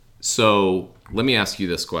So let me ask you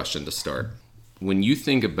this question to start. When you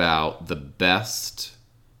think about the best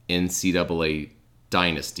NCAA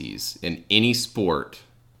dynasties in any sport,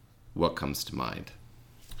 what comes to mind?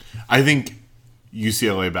 I think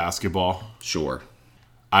UCLA basketball. Sure.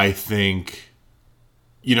 I think,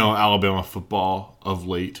 Alabama football of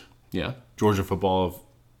late. Yeah. Georgia football of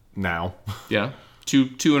now. Yeah.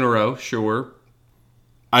 Two in a row, sure.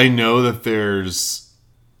 I know that there's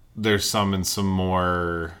some in some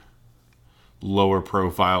more lower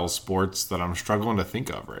profile sports that I'm struggling to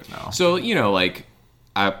think of right now. So,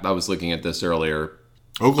 I was looking at this earlier.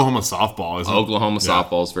 Oklahoma softball, isn't it? Oklahoma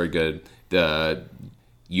softball is very good. The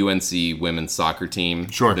UNC women's soccer team,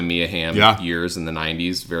 sure. The Mia Hamm years in the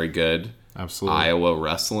 90s, very good. Absolutely. Iowa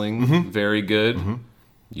wrestling, very good. Mm-hmm.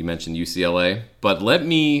 You mentioned UCLA. But let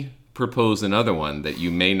me propose another one that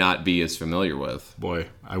you may not be as familiar with. Boy,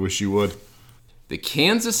 I wish you would. The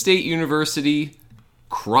Kansas State University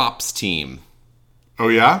Crops team. Oh,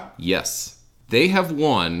 yeah? Yes. They have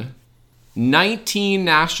won 19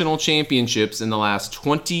 national championships in the last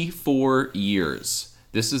 24 years.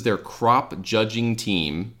 This is their crop judging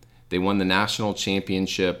team. They won the national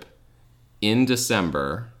championship in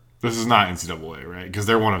December. This is not NCAA, right? Because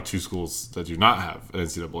they're one of two schools that do not have an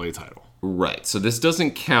NCAA title. Right. So this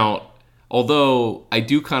doesn't count. Although I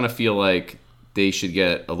do kind of feel like they should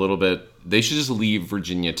get a little bit. They should just leave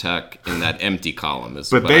Virginia Tech in that empty column.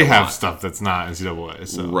 But they have stuff that's not NCAA.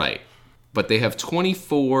 So. Right. But they have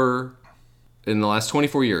 24, in the last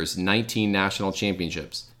 24 years, 19 national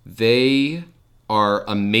championships. They are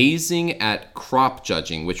amazing at crop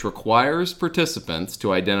judging, which requires participants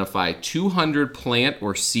to identify 200 plant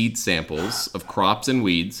or seed samples of crops and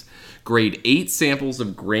weeds, grade 8 samples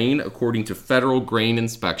of grain according to federal grain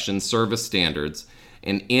inspection service standards,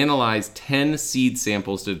 and analyze 10 seed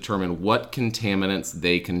samples to determine what contaminants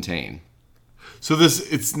they contain. So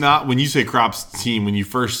it's not, when you say crops team, when you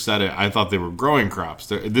first said it, I thought they were growing crops.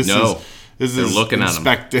 They're looking at them.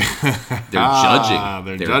 They're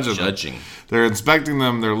judging. They're judging. They're inspecting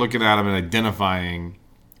them. They're looking at them and identifying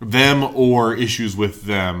them or issues with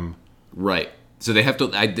them. Right. So they have to,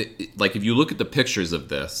 if you look at the pictures of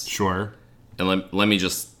this. Sure. And let me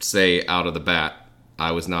just say out of the bat,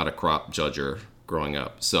 I was not a crop judger growing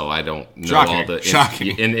up. So I don't know all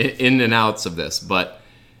the in and outs of this. But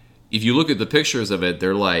if you look at the pictures of it,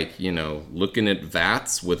 they're looking at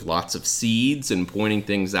vats with lots of seeds and pointing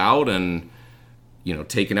things out and,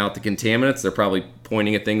 taking out the contaminants. They're probably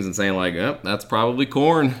pointing at things and saying that's probably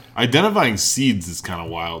corn. Identifying seeds is kind of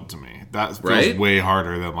wild to me. That feels way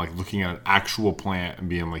harder than looking at an actual plant and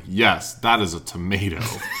being like, yes, that is a tomato.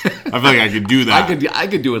 I feel like I could do that. I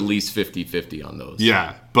could do at least 50-50 on those.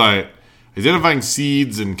 Yeah, but identifying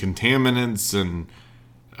seeds and contaminants and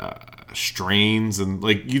strains and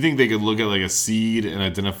you think they could look at a seed and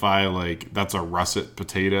identify that's a russet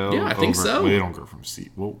potato? Yeah, I think so. Well, they don't grow from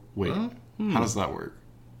seed. Well, wait, how does that work?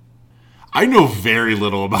 I know very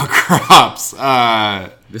little about crops.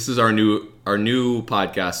 This is our new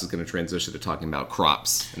podcast is going to transition to talking about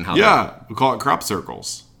crops and how. Yeah, we call it crop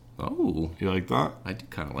circles. Oh, you like that? I do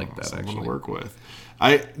kind of like that actually. To work with.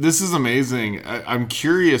 This is amazing. I'm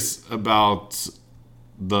curious about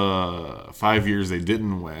the 5 years they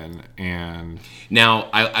didn't win, and now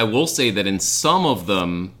I will say that in some of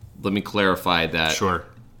them, let me clarify that. Sure.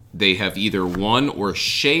 They have either won or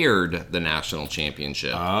shared the national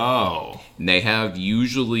championship. Oh. And they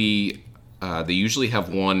usually have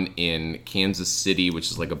one in Kansas City,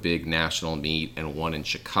 which is a big national meet, and one in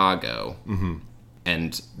Chicago. Mm-hmm.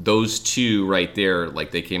 And those two right there,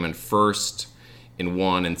 they came in first in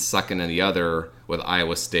one and second in the other with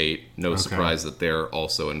Iowa State. No surprise that they're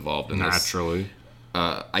also involved in this. Naturally.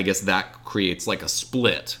 I guess that creates a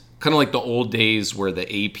split. Kind of like the old days where the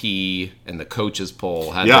AP and the coaches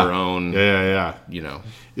poll had their own. Yeah.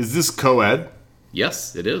 Is this co-ed?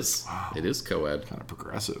 Yes, it is. Wow. It is co-ed. Kind of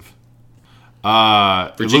progressive.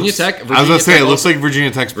 Virginia Tech. I was going to say, it looks like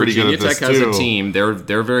Virginia Tech's pretty good at this, too. Virginia Tech has a team.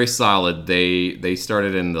 They're very solid. They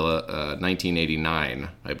started in the 1989,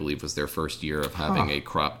 I believe, was their first year of having a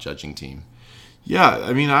crop judging team. Yeah,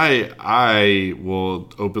 I mean, I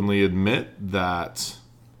will openly admit that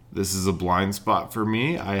this is a blind spot for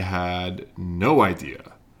me. I had no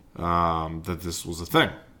idea that this was a thing.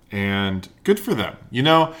 And good for them.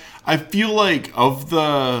 I feel like of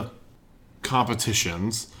the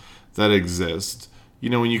competitions that exist,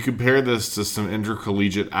 when you compare this to some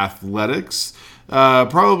intercollegiate athletics,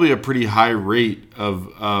 probably a pretty high rate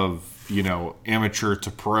of amateur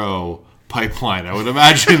to pro pipeline. I would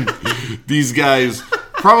imagine these guys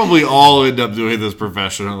probably all end up doing this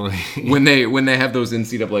professionally. when they have those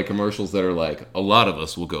NCAA commercials that are like, a lot of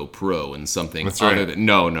us will go pro in something. That's other right. than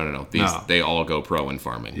no. They all go pro in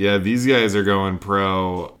farming. Yeah, these guys are going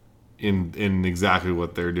pro in exactly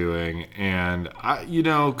what they're doing, and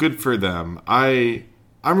good for them. I'm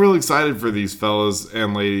really excited for these fellas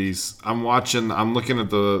and ladies. I'm looking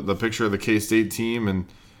at the picture of the K-State team, and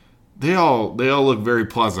they all look very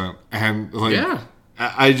pleasant. And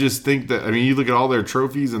I just think that, you look at all their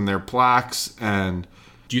trophies and their plaques, and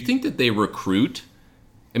do you think that they recruit?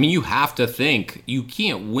 You have to think you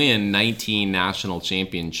can't win 19 national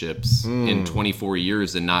championships in 24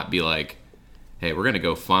 years and not be like, hey, we're going to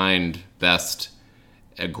go find best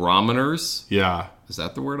agrometers. Yeah. Is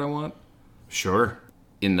that the word I want? Sure.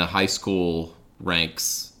 In the high school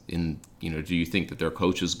ranks, do you think that their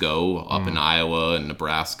coaches go up in Iowa and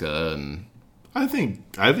Nebraska? And I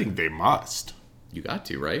think they must. You got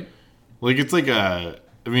to, right? Like, it's like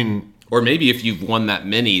or maybe if you've won that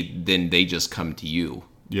many, then they just come to you.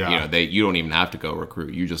 Yeah. You don't even have to go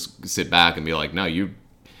recruit. You just sit back and be like, no, you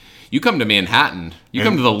come to Manhattan. You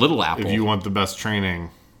come to the Little Apple. If you want the best training.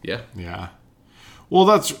 Yeah. Yeah. Well,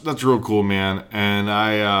 that's real cool, man. And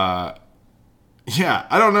I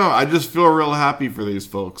don't know. I just feel real happy for these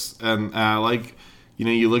folks. And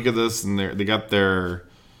you look at this and they got their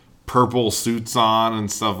purple suits on and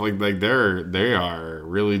stuff like that. They are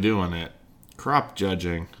really doing it. Crop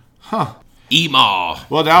judging. Huh. Emaw.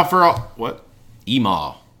 Well, now for all, what?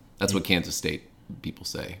 Emaw. That's what Kansas State people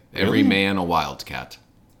say. Really? Every man a wildcat.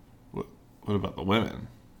 What about the women?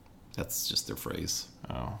 That's just their phrase.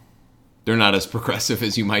 Oh. They're not as progressive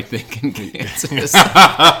as you might think in Kansas.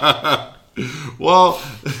 Well,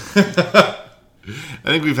 I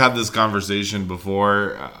think we've had this conversation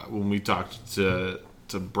before when we talked to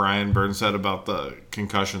Brian Burnside about the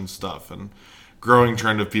concussion stuff and growing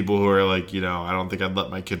trend of people who are like, I don't think I'd let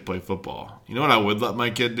my kid play football. You know what I would let my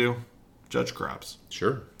kid do? Judge crops.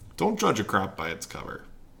 Sure. Don't judge a crop by its cover.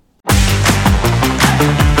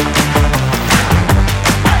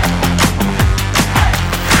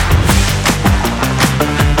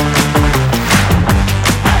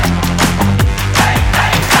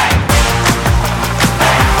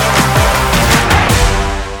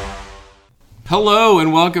 Hello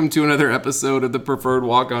and welcome to another episode of the Preferred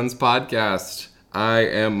Walk-Ons podcast. I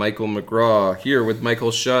am Michael McGraw here with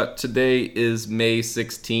Michael Shutt. Today is May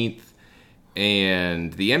 16th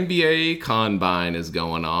and the NBA Combine is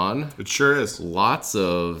going on. It sure is. Lots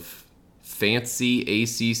of fancy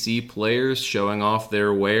ACC players showing off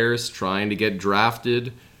their wares, trying to get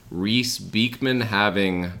drafted. Reese Beekman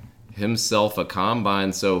having himself a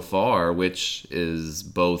combine so far, which is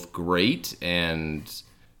both great and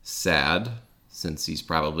sad, since he's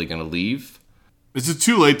probably going to leave. Is it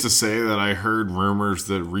too late to say that I heard rumors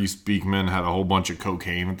that Reese Beekman had a whole bunch of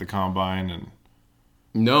cocaine at the Combine? And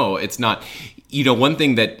no, it's not. One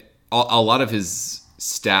thing that a lot of his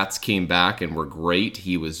stats came back and were great.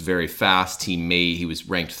 He was very fast. He was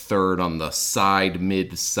ranked third on the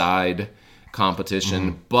mid-side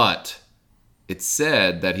competition, but it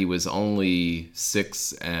said that he was only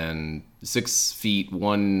 6 feet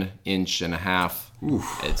 1 inch and a half.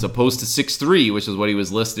 Oof. As opposed to 6'3", which is what he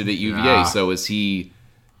was listed at UVA. Yeah. So is he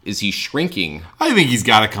shrinking? I think he's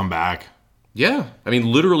got to come back. Yeah.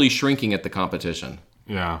 Literally shrinking at the competition.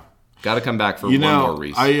 Yeah. Got to come back for one more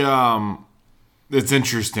reason. It's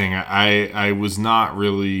interesting. I was not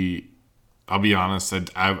really, I'll be honest,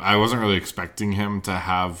 I wasn't really expecting him to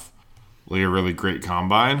have like a really great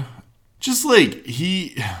combine. Just like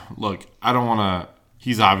I don't want to,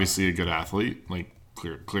 he's obviously a good athlete, like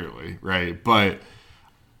clearly, right? But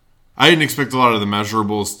I didn't expect a lot of the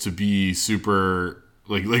measurables to be super,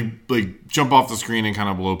 like jump off the screen and kind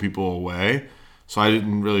of blow people away. So I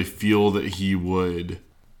didn't really feel that he would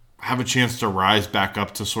have a chance to rise back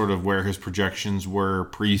up to sort of where his projections were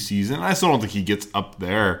preseason. I still don't think he gets up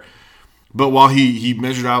there. But while he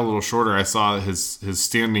measured out a little shorter, I saw his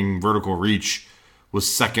standing vertical reach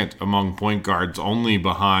was second among point guards, only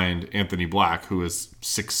behind Anthony Black, who is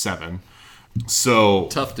 6'7". So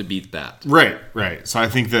tough to beat that. Right. So I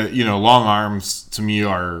think that, long arms to me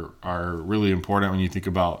are really important when you think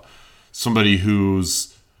about somebody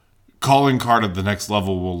whose calling card at the next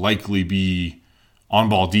level will likely be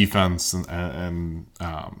on-ball defense and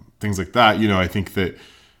things like that. I think that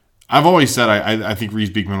I've always said I think Reese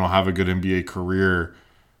Beekman will have a good NBA career.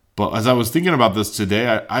 But as I was thinking about this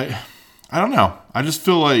today, I don't know. I just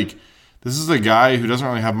feel like this is a guy who doesn't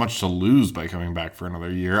really have much to lose by coming back for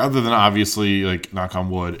another year, other than obviously, like, knock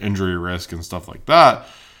on wood, injury risk and stuff like that.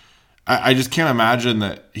 I just can't imagine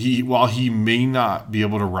that while he may not be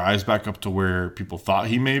able to rise back up to where people thought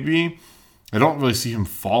he may be, I don't really see him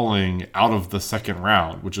falling out of the second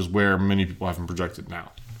round, which is where many people have him projected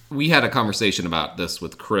now. We had a conversation about this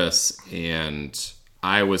with Chris, and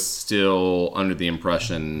I was still under the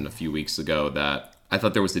impression a few weeks ago that I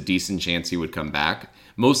thought there was a decent chance he would come back,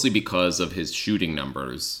 mostly because of his shooting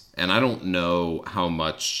numbers. And I don't know how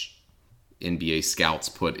much NBA scouts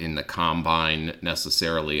put in the combine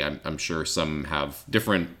necessarily. I'm sure some have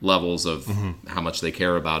different levels of how much they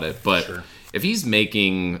care about it. But if he's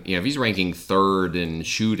making, if he's ranking third in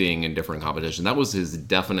shooting in different competitions, that was his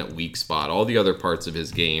definite weak spot. All the other parts of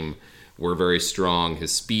his game were very strong.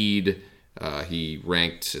 His speed, he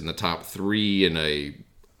ranked in the top 3 in a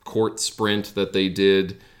court sprint that they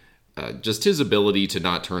did. Just his ability to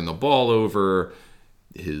not turn the ball over,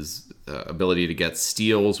 his ability to get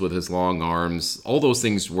steals with his long arms, all those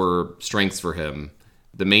things were strengths for him.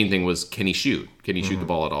 The main thing was, can he shoot? Can he shoot the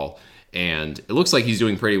ball at all? And it looks like he's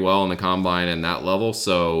doing pretty well in the combine and that level,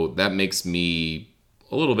 so that makes me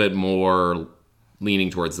a little bit more leaning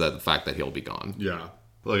towards the fact that he'll be gone. Yeah.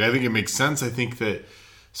 I think it makes sense. I think that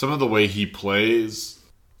some of the way he plays,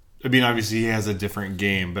 I mean, obviously he has a different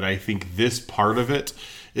game, but I think this part of it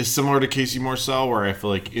is similar to Casey Morsell, where I feel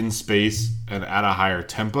like in space and at a higher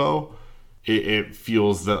tempo, it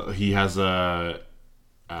feels that he has a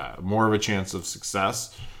more of a chance of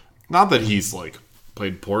success. Not that he's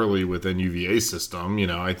played poorly within UVA system,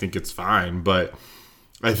 I think it's fine, but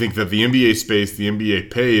I think that the NBA space, the NBA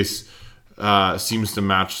pace seems to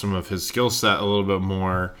match some of his skill set a little bit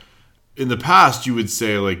more. In the past, you would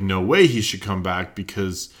say no way he should come back,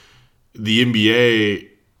 because the NBA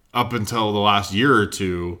up until the last year or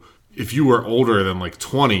two, if you were older than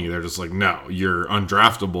 20, they're just no, you're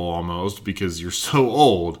undraftable almost because you're so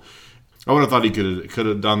old. I would have thought he could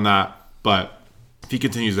have done that, but if he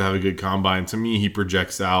continues to have a good combine, to me, he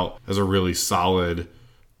projects out as a really solid,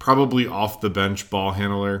 probably off the bench ball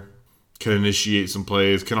handler. Can initiate some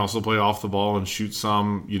plays, can also play off the ball and shoot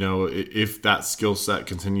some, if that skill set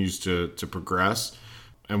continues to progress,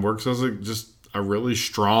 and works as just a really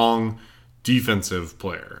strong defensive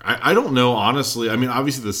player. I don't know, honestly. I mean,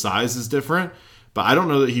 obviously the size is different, but I don't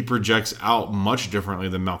know that he projects out much differently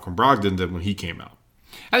than Malcolm Brogdon did when he came out.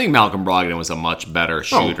 I think Malcolm Brogdon was a much better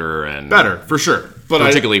shooter, and better for sure, but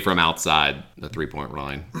particularly from outside the 3-point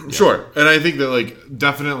line. Yeah. Sure, and I think that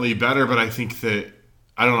definitely better, but I think that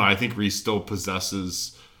I don't know. I think Reese still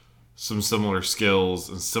possesses some similar skills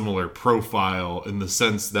and similar profile in the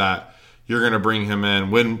sense that you're going to bring him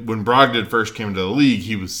in. When Brogdon first came to the league,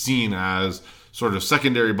 he was seen as sort of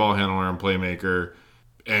secondary ball handler and playmaker,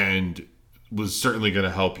 and was certainly going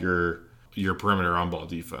to help your perimeter on-ball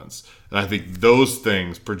defense. And I think those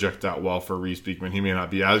things project out well for Reese Beekman. He may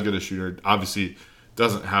not be as good a shooter. Obviously,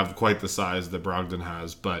 doesn't have quite the size that Brogdon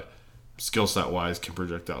has, but skill set-wise can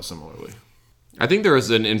project out similarly. I think there is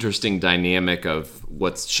an interesting dynamic of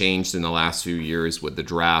what's changed in the last few years with the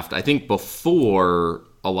draft. I think before,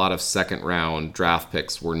 a lot of second-round draft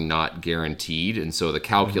picks were not guaranteed, and so the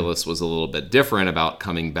calculus was a little bit different about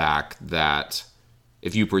coming back, that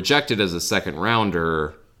if you projected as a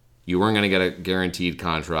second-rounder, you weren't going to get a guaranteed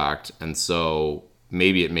contract, and so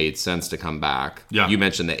maybe it made sense to come back. Yeah. You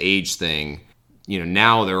mentioned the age thing.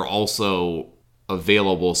 Now there are also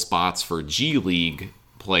available spots for G League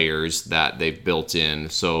players that they've built in.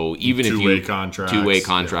 So even if you two-way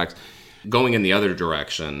contracts, going in the other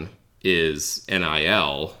direction is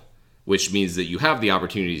NIL, which means that you have the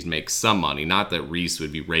opportunities to make some money. Not that Reese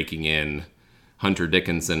would be raking in Hunter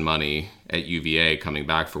Dickinson money at UVA coming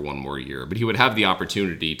back for one more year, but he would have the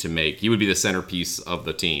opportunity to he would be the centerpiece of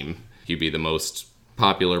the team. He'd be the most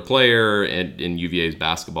popular player in UVA's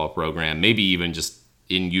basketball program, maybe even just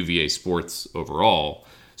in UVA sports overall.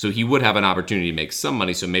 So he would have an opportunity to make some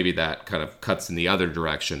money, so maybe that kind of cuts in the other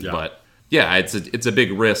direction. Yeah. But yeah, it's a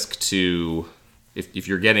big risk to, if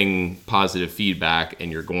you're getting positive feedback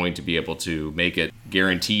and you're going to be able to make it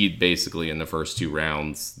guaranteed basically in the first 2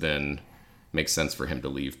 rounds, then it makes sense for him to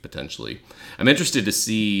leave potentially. I'm interested to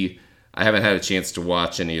see, I haven't had a chance to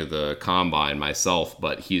watch any of the combine myself,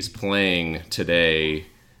 but he's playing today.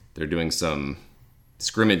 They're doing some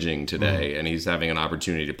scrimmaging today, and he's having an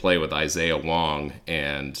opportunity to play with Isaiah Wong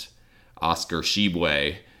and Oscar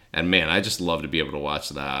Shibwe. And man, I just love to be able to watch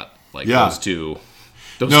that. Those two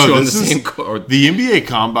on the same court. The NBA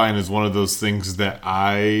Combine is one of those things that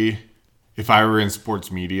if I were in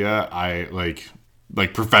sports media, I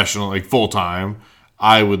like professional, full time,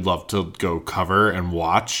 I would love to go cover and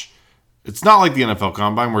watch. It's not like the NFL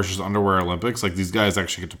Combine where it's just underwear Olympics. These guys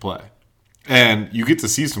actually get to play. And you get to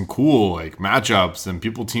see some cool matchups and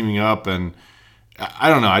people teaming up, and I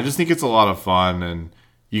don't know. I just think it's a lot of fun, and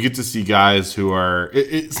you get to see guys who are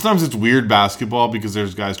sometimes it's weird basketball because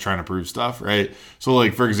there's guys trying to prove stuff, right? So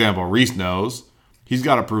like for example, Reese knows he's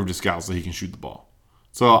got to prove to scouts that he can shoot the ball.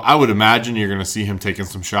 So I would imagine you're going to see him taking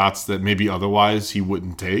some shots that maybe otherwise he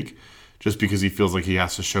wouldn't take just because he feels like he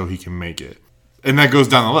has to show he can make it. And that goes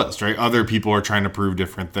down the list, right? Other people are trying to prove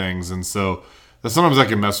different things. And so sometimes I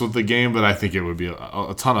can mess with the game, but I think it would be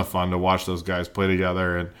a ton of fun to watch those guys play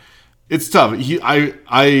together. And it's tough.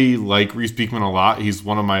 I like Reese Beekman a lot. He's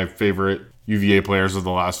one of my favorite UVA players of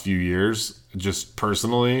the last few years, just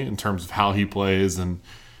personally, in terms of how he plays and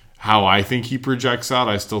how I think he projects out.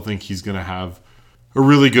 I still think he's going to have a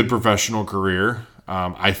really good professional career.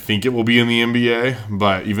 I think it will be in the NBA,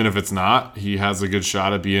 but even if it's not, he has a good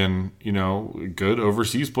shot at being, a good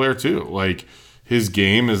overseas player too. Like, his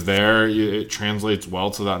game is there. It translates well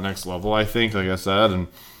to that next level, I think, like I said, and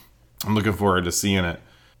I'm looking forward to seeing it.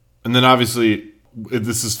 And then obviously,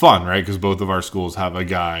 this is fun, right? Because both of our schools have a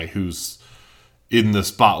guy who's in the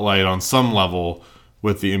spotlight on some level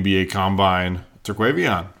with the NBA Combine.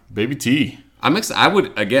 Terquavion, Baby T. I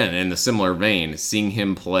would, again, in a similar vein, seeing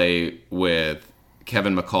him play with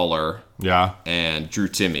Kevin McCullough and Drew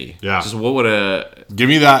Timme. Yeah. Just what would give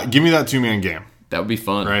me that 2-man game. That would be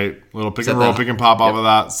fun. Right. Little pick and roll, pick and pop off of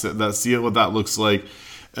that. See what that looks like.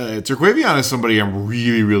 Terquavion is somebody I'm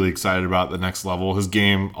really, really excited about at the next level. His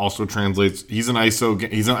game also translates. He's an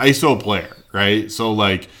ISO player, right? So,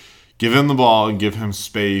 like, give him the ball and give him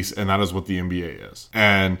space, and that is what the NBA is.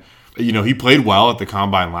 And, he played well at the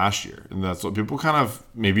Combine last year, and that's what people kind of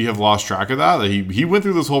maybe have lost track of that he went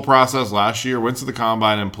through this whole process last year, went to the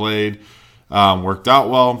Combine and played, worked out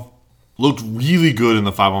well, looked really good in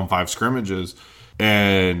the 5-on-5 scrimmages,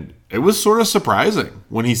 and it was sort of surprising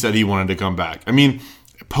when he said he wanted to come back. I mean,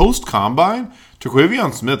 post-Combine,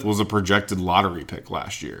 Terquavion Smith was a projected lottery pick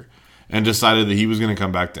last year and decided that he was going to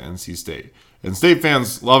come back to NC State. And State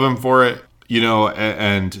fans love him for it,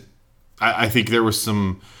 and I think there was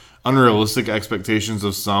some unrealistic expectations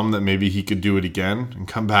of some that maybe he could do it again and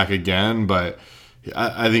come back again, but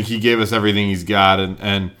I think he gave us everything he's got,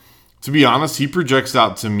 and to be honest, he projects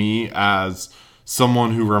out to me as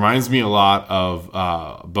someone who reminds me a lot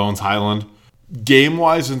of Bones Highland.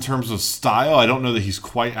 Game-wise, in terms of style, I don't know that he's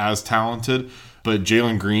quite as talented, but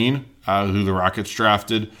Jalen Green, who the Rockets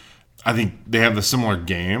drafted, I think they have a similar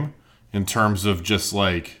game in terms of just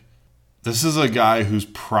like, this is a guy whose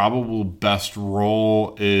probable best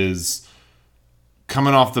role is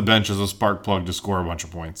coming off the bench as a spark plug to score a bunch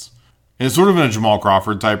of points. And it's sort of in a Jamal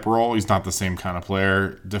Crawford type role. He's not the same kind of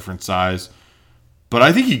player, different size. But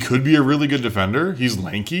I think he could be a really good defender. He's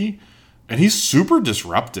lanky, and he's super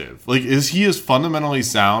disruptive. Like, is he as fundamentally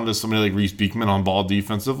sound as somebody like Reese Beekman on ball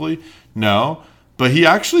defensively? No. But he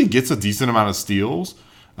actually gets a decent amount of steals,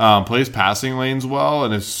 plays passing lanes well,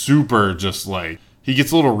 and is super just like, he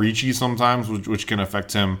gets a little reachy sometimes, which can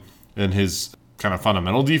affect him in his kind of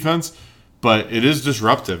fundamental defense. But it is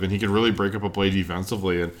disruptive, and he can really break up a play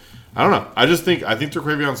defensively. And I don't know. I think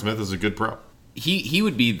Terquavion Smith is a good pro. He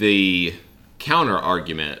would be the counter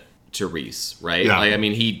argument to Reese, right? Yeah. Like, I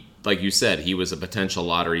mean, he, like you said, he was a potential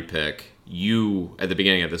lottery pick. You, at the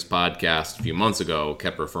beginning of this podcast a few months ago,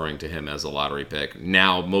 kept referring to him as a lottery pick.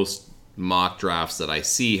 Now, most mock drafts that I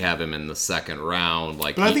see have him in the second round.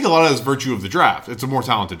 But I think a lot of that's virtue of the draft. It's a more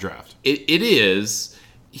talented draft. It is.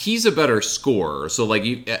 He's a better scorer. So,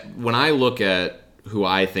 like, when I look at who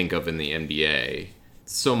I think of in the NBA,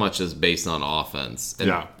 so much is based on offense.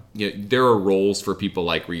 And, there are roles for people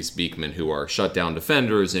like Reese Beekman who are shutdown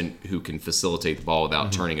defenders and who can facilitate the ball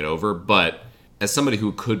without turning it over. But as somebody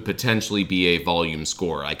who could potentially be a volume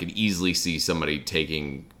scorer, I could easily see somebody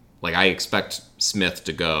taking, like, I expect Smith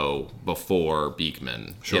to go before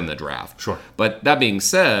Beekman in the draft. Sure. But that being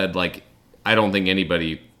said, like, I don't think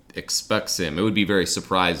anybody expects him. It would be very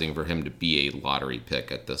surprising for him to be a lottery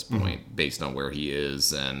pick at this point, based on where he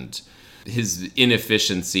is and his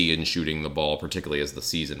inefficiency in shooting the ball, particularly as the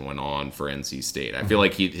season went on for NC State. I feel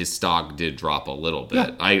like his stock did drop a little bit.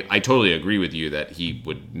 Yeah. I totally agree with you that he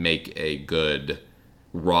would make a good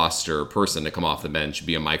roster person to come off the bench,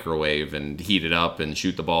 be a microwave and heat it up and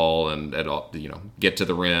shoot the ball and get to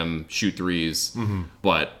the rim, shoot threes.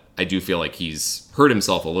 But I do feel like he's hurt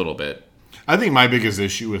himself a little bit. I think my biggest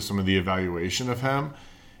issue with some of the evaluation of him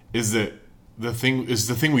is that the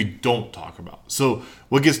thing we don't talk about. So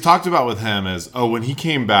what gets talked about with him is, when he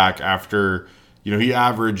came back after, he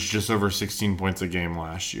averaged just over 16 points a game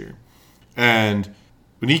last year. And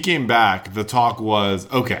when he came back, the talk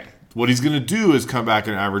was, okay, what he's going to do is come back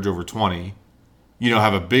and average over 20,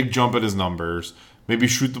 have a big jump at his numbers, maybe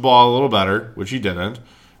shoot the ball a little better, which he didn't.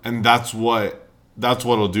 And that's what that's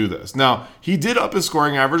what'll do this. Now, he did up his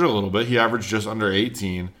scoring average a little bit. He averaged just under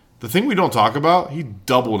 18. The thing we don't talk about, he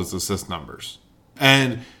doubled his assist numbers.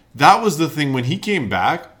 And that was the thing when he came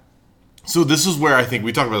back. So this is where I think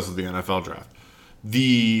we talked about this with the NFL draft.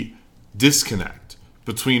 The disconnect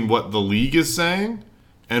between what the league is saying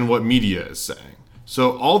and what media is saying.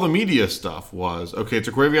 So all the media stuff was, okay,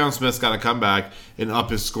 Terquavion Smith's got to come back and up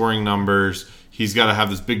his scoring numbers. He's got to have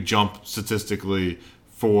this big jump statistically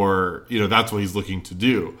for, that's what he's looking to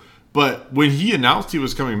do. But when he announced he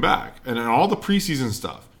was coming back, and in all the preseason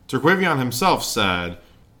stuff, Terquavion himself said,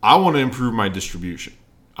 I want to improve my distribution.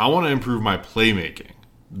 I want to improve my playmaking.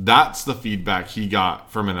 That's the feedback he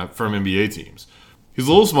got from NBA teams. He's a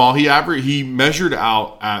little small. He measured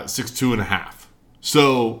out at 6'2.5".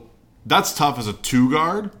 So that's tough as a 2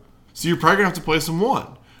 guard. So you're probably going to have to play some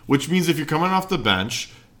 1, which means if you're coming off the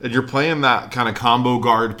bench and you're playing that kind of combo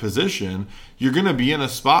guard position, you're going to be in a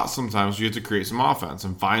spot sometimes where you have to create some offense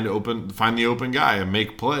and find the open guy and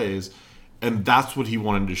make plays. And that's what he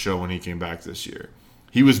wanted to show when he came back this year.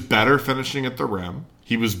 He was better finishing at the rim.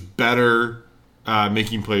 He was better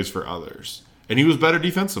making plays for others. And he was better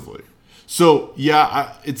defensively. So,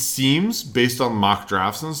 it seems, based on mock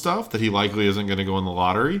drafts and stuff, that he likely isn't going to go in the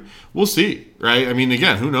lottery. We'll see, right? I mean,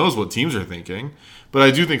 again, who knows what teams are thinking. But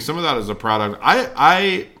I do think some of that is a product.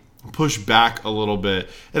 I push back a little bit.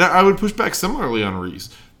 And I would push back similarly on Reese,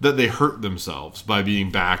 that they hurt themselves by being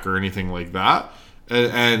back or anything like that.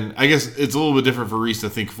 And I guess it's a little bit different for Reese to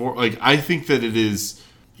think for. Like, I think that it is,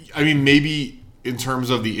 maybe in terms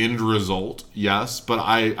of the end result, yes. But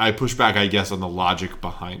I push back, I guess, on the logic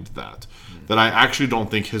behind that. That I actually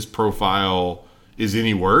don't think his profile is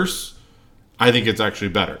any worse. I think it's actually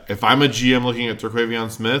better. If I'm a GM looking at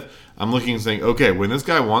Terquavion Smith, I'm looking and saying, okay, when this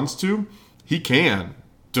guy wants to, he can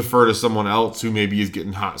defer to someone else who maybe is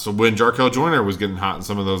getting hot. So when Jarkel Joyner was getting hot in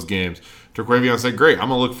some of those games, Terquavion said, great, I'm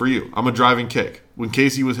going to look for you. I'm going to drive and kick. When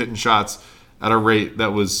Casey was hitting shots at a rate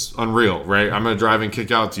that was unreal, right? I'm going to drive and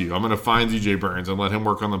kick out to you. I'm going to find DJ Burns and let him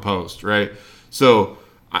work on the post, right? So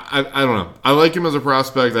I don't know. I like him as a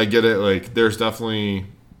prospect. I get it. Like, there's definitely,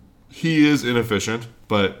 he is inefficient,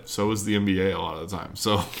 but so is the NBA a lot of the time.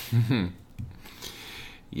 So,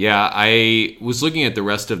 yeah, I was looking at the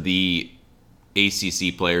rest of the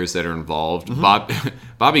ACC players that are involved.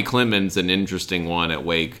 Bobby Clemens, an interesting one at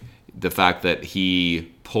Wake. The fact that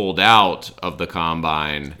he pulled out of the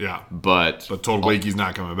combine, but told Wake he's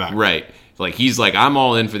not coming back. Right. Like, he's like, I'm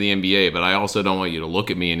all in for the NBA, but I also don't want you to look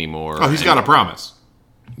at me anymore. Oh, he's got a promise.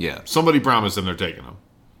 Yeah. Somebody promised him they're taking him.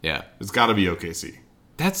 Yeah. It's got to be OKC.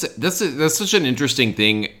 That's such an interesting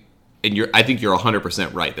thing, and I think you're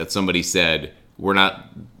 100% right that somebody said you're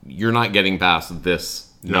not getting past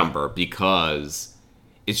this number because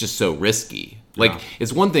it's just so risky. Like,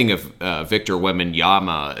 it's one thing if Victor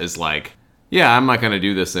Wembanyama is like, yeah, I'm not going to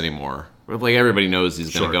do this anymore. But like, everybody knows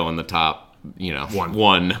he's going to go in the top,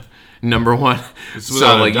 number one.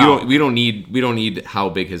 So like, we don't need how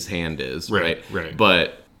big his hand is, right? Right.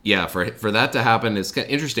 But yeah, for that to happen is kind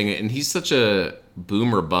of interesting, and he's such a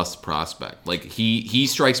boom or bust prospect. Like, he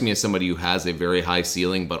strikes me as somebody who has a very high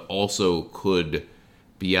ceiling, but also could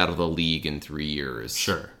be out of the league in 3 years.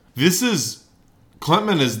 Sure.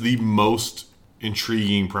 Klempman is the most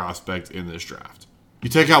intriguing prospect in this draft. You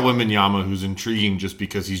take out Wembanyama, who's intriguing just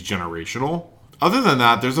because he's generational. Other than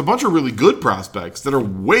that, there's a bunch of really good prospects that are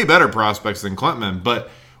way better prospects than Klempman. But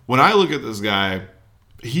when I look at this guy,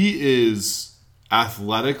 he is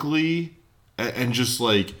athletically and just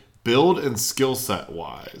like build and skill set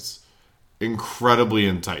wise incredibly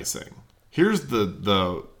enticing. Here's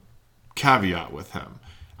the caveat with him.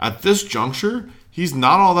 At this juncture, he's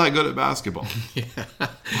not all that good at basketball.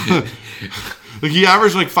 Like, he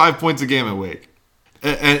averaged like 5 points a game at Wake.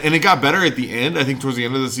 And it got better at the end. I think towards the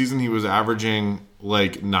end of the season, he was averaging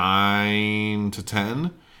like 9 to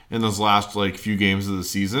 10 in those last like few games of the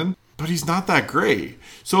season. But he's not that great.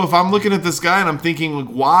 So if I'm looking at this guy and I'm thinking, like,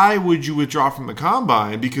 why would you withdraw from the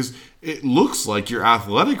combine? Because it looks like your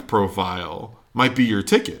athletic profile might be your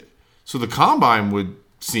ticket. So the combine would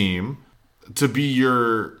seem to be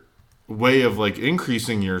your way of like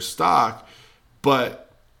increasing your stock.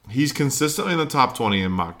 But he's consistently in the top 20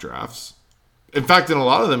 in mock drafts. In fact, in a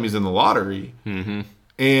lot of them, he's in the lottery. Mm-hmm.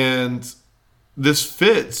 And this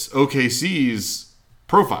fits OKC's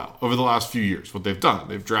profile over the last few years, what they've done.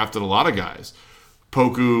 They've drafted a lot of guys.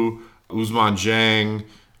 Poku, Ousmane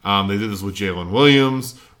Dieng. They did this with Jalen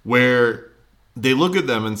Williams, where they look at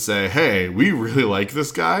them and say, hey, we really like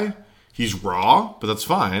this guy. He's raw, but that's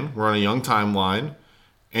fine. We're on a young timeline,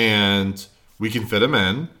 and we can fit him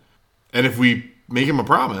in. And if we make him a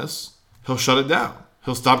promise, he'll shut it down.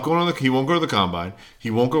 He'll stop going he won't go to the combine. He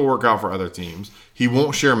won't go work out for other teams. He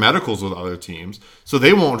won't share medicals with other teams. So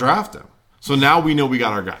they won't draft him. So now we know we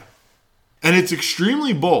got our guy. And it's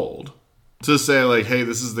extremely bold to say, like, hey,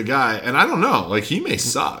 this is the guy. And I don't know. Like, he may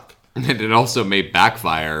suck. And it also may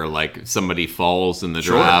backfire. Like, somebody falls in the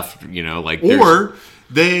draft, you know, like. Or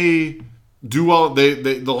they do well.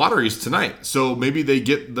 The lottery's tonight. So maybe they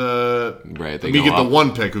get the. Right. They get the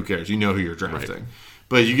one pick. Who cares? You know who you're drafting. Right.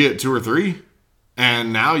 But you get 2 or 3.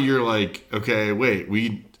 And now you're like, okay,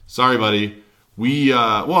 wait, sorry, buddy. And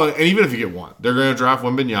even if you get 1, they're going to draft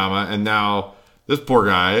Wembanyama, and now this poor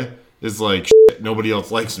guy is like, shit, nobody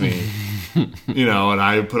else likes me, you know, and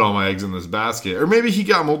I put all my eggs in this basket. Or maybe he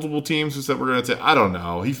got multiple teams who said we're going to take, I don't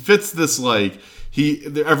know. He fits this, like,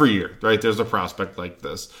 every year, right? There's a prospect like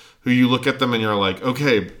this who you look at them and you're like,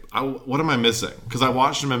 okay, what am I missing? Because I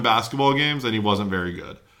watched him in basketball games and he wasn't very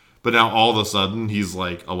good. But now all of a sudden, he's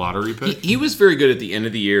like a lottery pick. He was very good at the end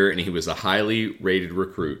of the year, and he was a highly rated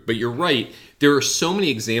recruit. But you're right. There are so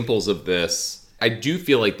many examples of this. I do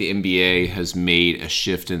feel like the NBA has made a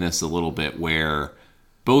shift in this a little bit where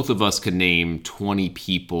both of us could name 20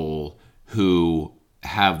 people who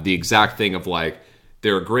have the exact thing of like,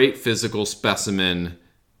 they're a great physical specimen.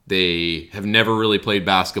 They have never really played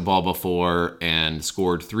basketball before and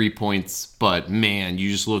scored 3 points. But man,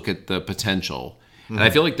 you just look at the potential. And I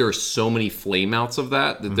feel like there are so many flameouts of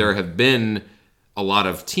that there have been a lot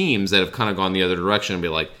of teams that have kind of gone the other direction and be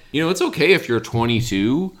like, you know, it's okay if you're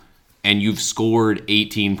 22 and you've scored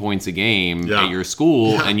 18 points a game at your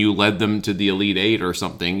school and you led them to the Elite Eight or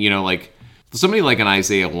something. You know, like somebody like an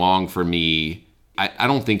Isaiah Wong for me, I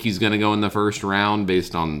don't think he's going to go in the first round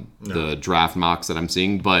based on the draft mocks that I'm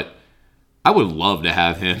seeing, but I would love to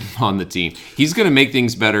have him on the team. He's going to make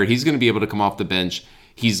things better. He's going to be able to come off the bench.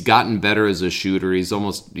 He's gotten better as a shooter. He's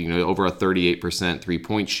almost, you know, over a 38%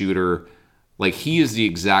 3-point shooter. Like, he is the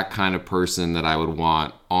exact kind of person that I would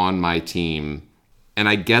want on my team. And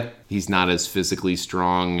I get he's not as physically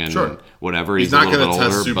strong and whatever. He's not going to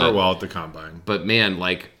test super well at the combine. But man,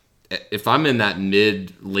 like, if I'm in that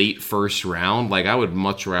late first round, like, I would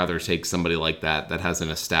much rather take somebody like that has an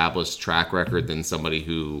established track record than somebody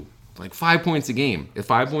who, like, 5 points a game. If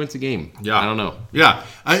 5 points a game. Yeah. I don't know. Yeah.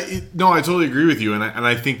 I totally agree with you. And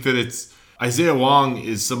I think that it's Isaiah Wong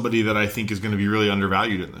is somebody that I think is going to be really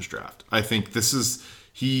undervalued in this draft. I think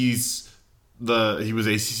he was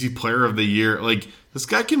ACC Player of the Year. Like, this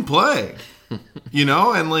guy can play, you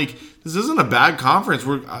know? And, like, this isn't a bad conference.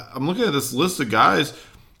 I'm looking at this list of guys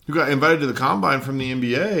who got invited to the combine from the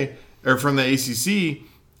NBA or from the ACC,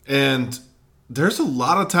 and there's a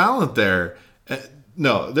lot of talent there.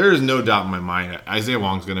 No, there is no doubt in my mind Isaiah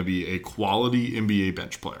Wong's going to be a quality NBA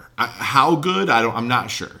bench player. How good? I'm not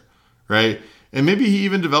sure, right? And maybe he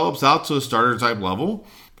even develops out to a starter type level.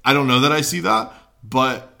 I don't know that I see that,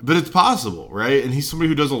 but it's possible, right? And he's somebody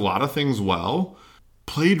who does a lot of things well,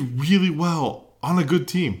 played really well on a good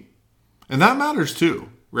team. And that matters too,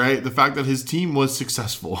 right? The fact that his team was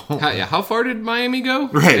successful. How far did Miami go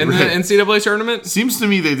in the NCAA tournament? Seems to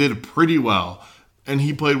me they did pretty well. And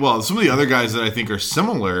he played well. Some of the other guys that I think are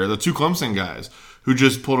similar, the 2 Clemson guys who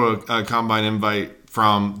just pulled a combine invite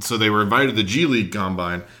so they were invited to the G League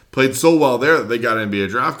combine, played so well there that they got NBA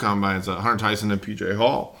draft combines, Hunter Tyson and PJ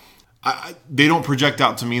Hall. They don't project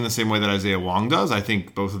out to me in the same way that Isaiah Wong does. I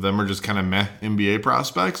think both of them are just kind of meh NBA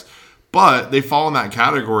prospects. But they fall in that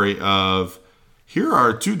category of, here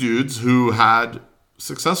are 2 dudes who had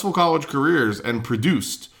successful college careers and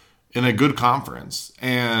produced in a good conference.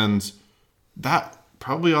 And that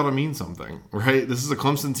probably ought to mean something, right? This is a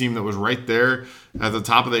Clemson team that was right there at the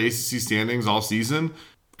top of the ACC standings all season,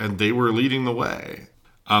 and they were leading the way.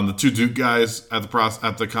 The 2 Duke guys at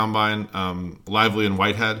the combine, Lively and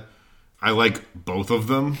Whitehead, I like both of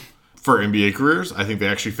them for NBA careers. I think they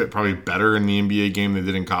actually fit probably better in the NBA game than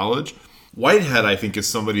they did in college. Whitehead, I think, is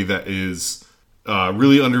somebody that is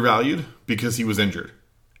really undervalued because he was injured.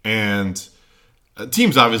 And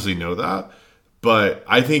teams obviously know that, but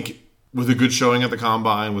I think with a good showing at the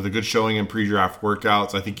combine, with a good showing in pre-draft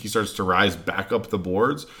workouts, I think he starts to rise back up the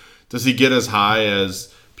boards. Does he get as high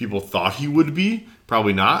as people thought he would be?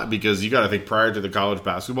 Probably not, because you got to think prior to the college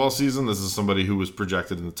basketball season, this is somebody who was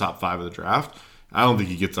projected in the top 5 of the draft. I don't think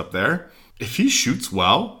he gets up there. If he shoots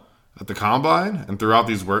well at the combine and throughout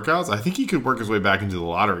these workouts, I think he could work his way back into the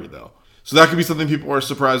lottery, though. So that could be something people are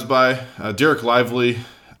surprised by. Derek Lively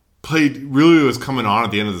was coming on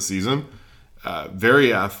at the end of the season.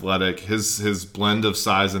 Very athletic. His blend of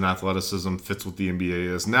size and athleticism fits what the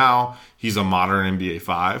NBA is now. He's a modern NBA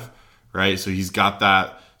 5, right? So he's got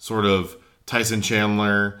that sort of Tyson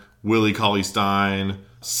Chandler, Willie Cauley-Stein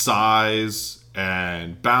size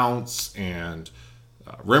and bounce and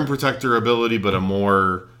rim protector ability, but a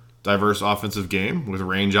more diverse offensive game with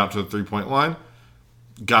range out to the three-point line.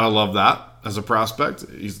 Gotta love that as a prospect.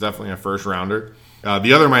 He's definitely a first rounder.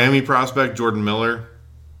 The other Miami prospect, Jordan Miller,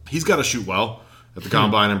 he's got to shoot well at the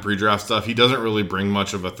combine and pre-draft stuff. He doesn't really bring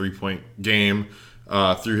much of a three-point game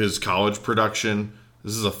through his college production.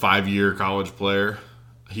 This is a 5-year college player.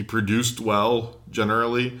 He produced well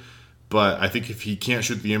generally, but I think if he can't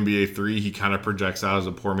shoot the NBA three, he kind of projects out as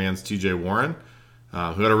a poor man's TJ Warren,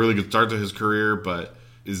 who had a really good start to his career, but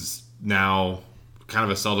is now kind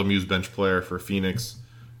of a seldom used bench player for Phoenix.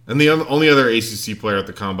 And the only other ACC player at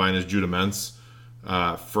the combine is Judah Mintz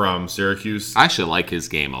from Syracuse. I actually like his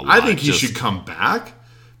game a lot. I think he should come back,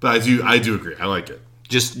 but I do agree. I like it.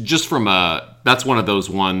 Just from that's one of those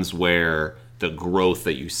ones where the growth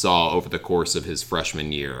that you saw over the course of his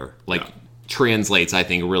freshman year, translates, I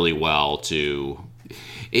think, really well to.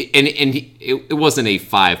 It wasn't a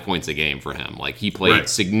 5 points a game for him. Like, he played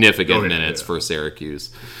significant minutes for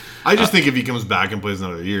Syracuse. I just think if he comes back and plays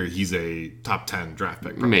another year, he's a top 10 draft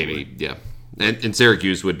pick. Probably. Maybe, yeah. And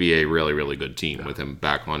Syracuse would be a really, really good team with him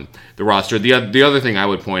back on the roster. The other thing I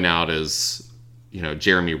would point out is,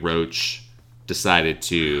 Jeremy Roach decided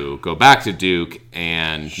to go back to Duke,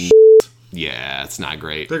 and yeah, it's not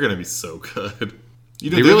great. They're going to be so good.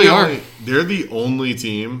 They really are. They're the only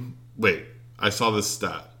team. Wait, I saw this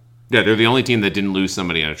stat. Yeah, they're the only team that didn't lose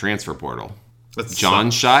somebody in a transfer portal. That's John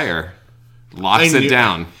Shire locks it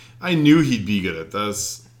down. I knew he'd be good at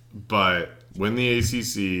this, but win the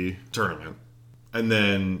ACC tournament, and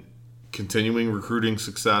then continuing recruiting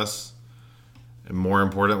success, and more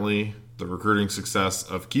importantly, the recruiting success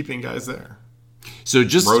of keeping guys there. So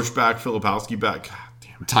just Roach back, Filipowski back. God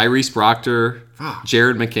damn it. Tyrese Proctor,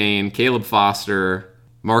 Jared McCain, Caleb Foster,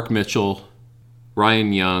 Mark Mitchell,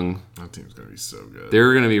 Ryan Young. That team's going to be so good.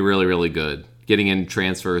 They're going to be really, really good. Getting in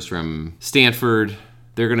transfers from Stanford.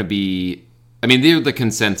 They're going to be... they're the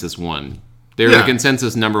consensus one. They're the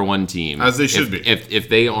consensus number one team. As they should be. If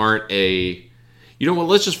they aren't a... You know what?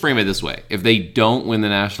 Let's just frame it this way. If they don't win the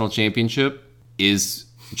national championship, is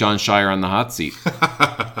John Shire on the hot seat?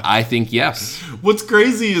 I think yes. What's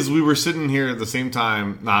crazy is we were sitting here at the same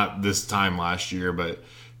time, not this time last year, but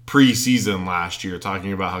preseason last year,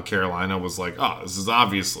 talking about how Carolina was like, this is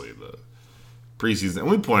obviously the preseason.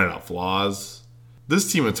 And we pointed out flaws.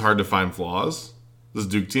 This team, it's hard to find flaws. This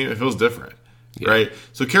Duke team, it feels different, right?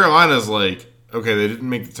 So Carolina's like, okay, they didn't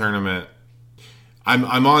make the tournament.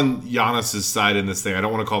 I'm on Giannis's side in this thing. I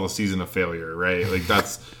don't want to call the season a failure, right? Like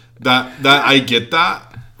that I get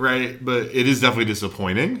that, right? But it is definitely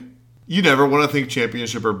disappointing. You never want to think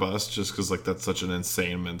championship or bust, just because that's such an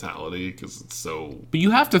insane mentality. Because it's so. But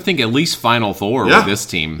you have to think at least Final Four with this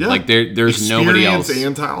team. Yeah. Like there's nobody else.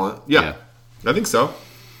 Experience and talent. Yeah, I think so.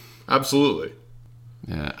 Absolutely.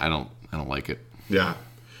 Yeah, I don't like it. Yeah.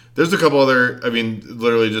 There's a couple other,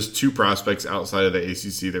 literally just two prospects outside of the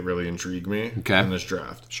ACC that really intrigue me in this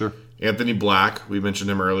draft. Sure. Anthony Black, we mentioned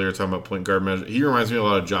him earlier, talking about point guard measure. He reminds me a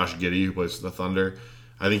lot of Josh Giddey, who plays for the Thunder.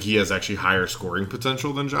 I think he has actually higher scoring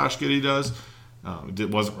potential than Josh Giddey does.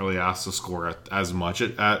 Wasn't really asked to score as much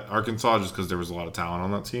at Arkansas just because there was a lot of talent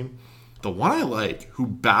on that team. The one I like, who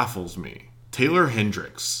baffles me, Taylor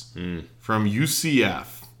Hendricks from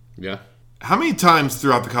UCF. Yeah. How many times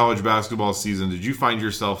throughout the college basketball season did you find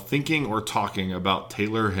yourself thinking or talking about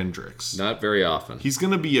Taylor Hendricks? Not very often. He's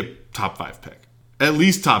going to be a top 5 pick. At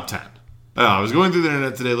least top 10. I was going through the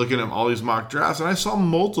internet today looking at all these mock drafts, and I saw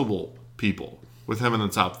multiple people with him in the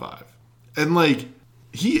top 5. And,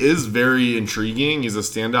 he is very intriguing. He's a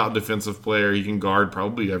standout defensive player. He can guard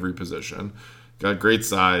probably every position. Got great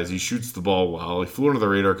size. He shoots the ball well. He flew under the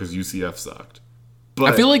radar because UCF sucked.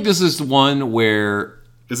 But I feel like this is one where...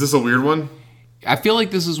 Is this a weird one? I feel like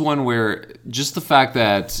this is one where just the fact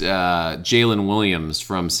that Jalen Williams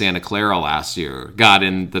from Santa Clara last year got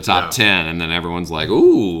in the top 10, and then everyone's like,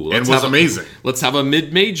 ooh. And was amazing. Let's have a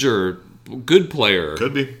mid-major good player.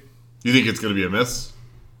 Could be. You think it's going to be a miss?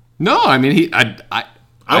 No,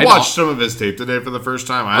 I watched some of his tape today for the first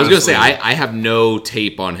time. I was going to say, I have no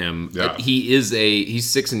tape on him. Yeah. He's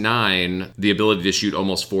 6'9", the ability to shoot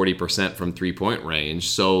almost 40% from three-point range.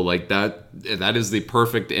 So, that is the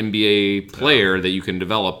perfect NBA player that you can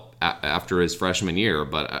develop after his freshman year.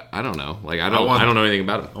 But I don't know. I don't know anything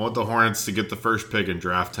about him. I want the Hornets to get the first pick and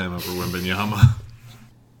draft him over Wembanyama.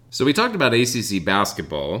 So we talked about ACC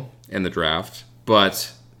basketball and the draft,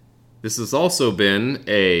 but... This has also been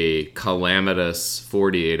a calamitous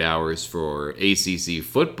 48 hours for ACC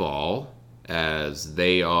football as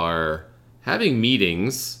they are having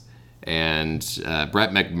meetings, and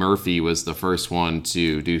Brett McMurphy was the first one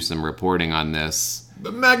to do some reporting on this.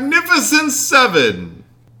 The Magnificent Seven!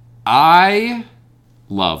 I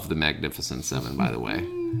love the Magnificent Seven, by the way.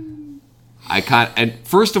 And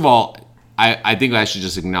first of all, I think I should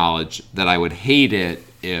just acknowledge that I would hate it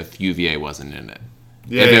if UVA wasn't in it.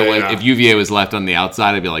 If UVA was left on the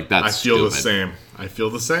outside, I'd be like, that's stupid. I feel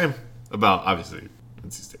the same about, obviously,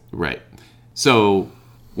 NC State. Right. So,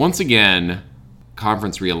 once again,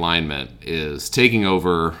 conference realignment is taking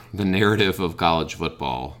over the narrative of college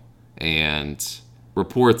football. And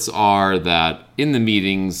reports are that in the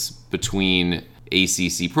meetings between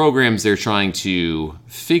ACC programs, they're trying to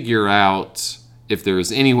figure out if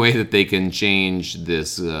there's any way that they can change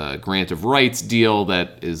this grant of rights deal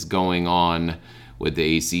that is going on with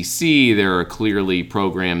the ACC. There are clearly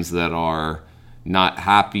programs that are not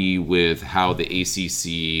happy with how the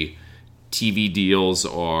ACC TV deals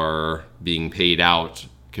are being paid out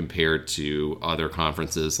compared to other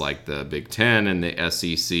conferences like the Big Ten and the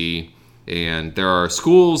SEC. And there are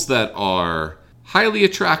schools that are highly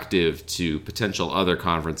attractive to potential other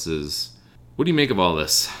conferences. What do you make of all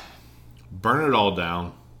this? Burn it all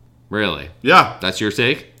down. Really? Yeah. That's your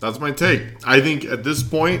take? That's my take. I think at this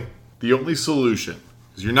point, the only solution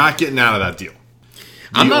is you're not getting out of that deal.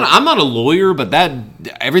 I'm not a lawyer, but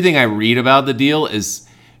everything I read about the deal is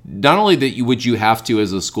not only that would you have to,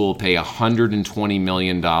 as a school, pay $120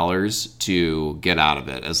 million to get out of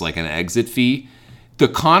it as like an exit fee, the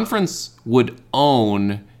conference would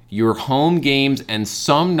own your home games and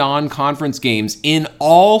some non-conference games in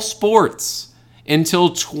all sports until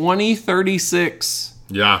 2036.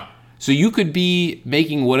 Yeah. So you could be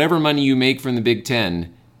making whatever money you make from the Big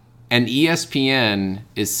Ten, and ESPN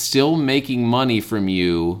is still making money from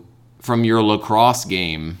you from your lacrosse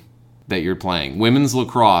game that you're playing. Women's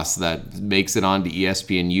lacrosse that makes it onto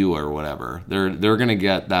ESPNU or whatever. They're going to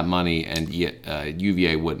get that money, and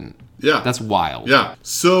UVA wouldn't. Yeah. That's wild. Yeah.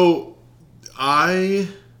 So I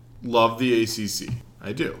love the ACC.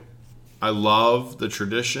 I do. I love the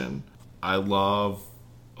tradition. I love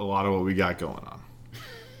a lot of what we got going on.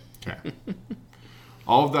 Okay.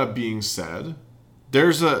 All of that being said,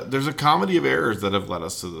 there's a comedy of errors that have led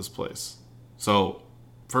us to this place. So,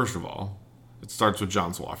 first of all, it starts with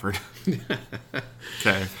John Swofford.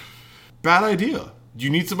 Okay. Bad idea. You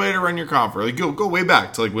need somebody to run your conference. Like, go way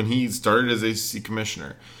back to like when he started as ACC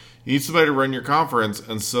commissioner. You need somebody to run your conference,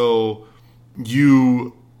 and so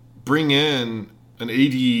you bring in an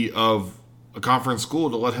AD of a conference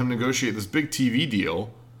school to let him negotiate this big TV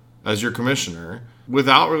deal as your commissioner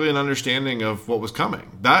without really an understanding of what was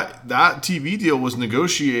coming. That TV deal was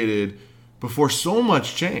negotiated before so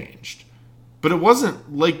much changed. But it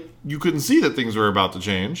wasn't like you couldn't see that things were about to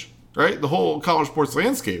change, right? The whole college sports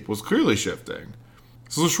landscape was clearly shifting.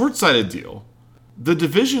 So it's a short-sighted deal. The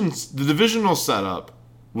divisional setup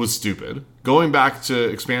was stupid. Going back to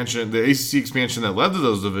expansion, the ACC expansion that led to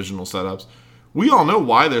those divisional setups, we all know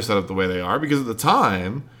why they're set up the way they are, because at the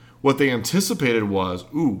time, what they anticipated was,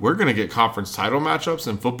 we're going to get conference title matchups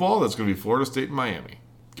in football. That's going to be Florida State and Miami.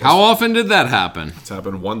 How often did that happen? It's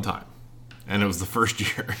happened one time, and it was the first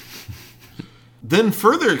year. Then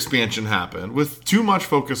further expansion happened with too much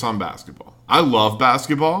focus on basketball. I love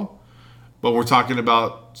basketball, but we're talking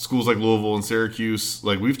about schools like Louisville and Syracuse.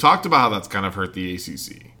 Like, we've talked about how that's kind of hurt the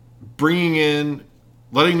ACC. Letting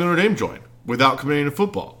Notre Dame join without committing to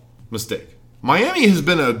football. Mistake. Miami has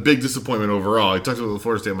been a big disappointment overall. I talked about the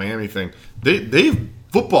Florida State Miami thing. They've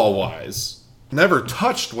football-wise never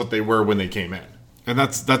touched what they were when they came in. And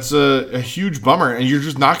that's a huge bummer, and you're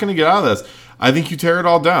just not going to get out of this. I think you tear it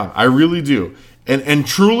all down. I really do. And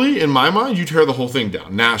truly, in my mind, you tear the whole thing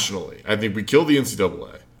down nationally. I think we kill the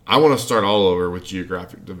NCAA. I want to start all over with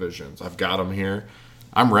geographic divisions. I've got them here.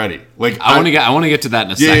 I'm ready. Like I want to get to that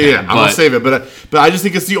in a second. Yeah. I'm gonna save it, but I just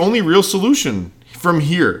think it's the only real solution from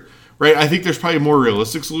here, right? I think there's probably more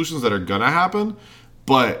realistic solutions that are gonna happen,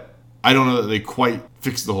 but I don't know that they quite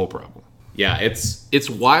fix the whole problem. Yeah, it's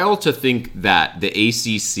wild to think that the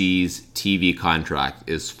ACC's TV contract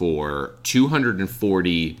is for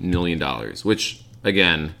 $240 million, which,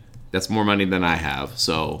 again, that's more money than I have,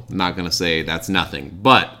 so I'm not going to say that's nothing.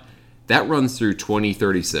 But that runs through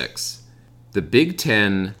 2036. The Big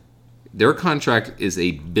Ten, their contract is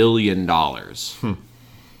 $1 billion,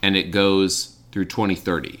 and it goes through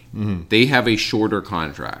 2030. Mm-hmm. They have a shorter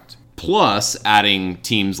contract. Plus, adding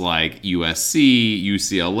teams like USC,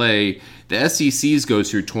 UCLA, the SEC's goes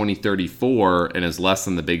through 2034 and is less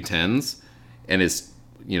than the Big Ten's, and is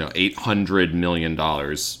 $800 million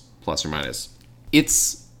plus or minus.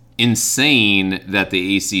 It's insane that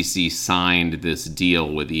the ACC signed this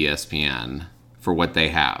deal with ESPN for what they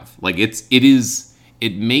have. Like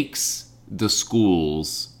it makes the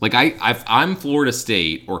schools like I'm Florida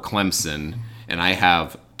State or Clemson, and I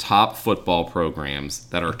have top football programs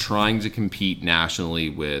that are trying to compete nationally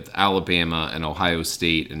with Alabama and Ohio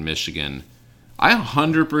State and Michigan, I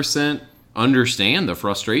 100% understand the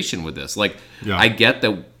frustration with this. Like, I get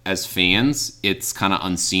that as fans, it's kind of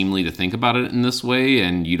unseemly to think about it in this way,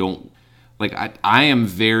 and you don't, like, I am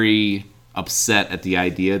very upset at the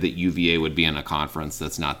idea that UVA would be in a conference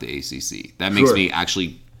that's not the ACC. That makes me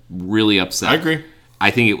actually really upset. I agree. I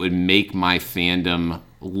think it would make my fandom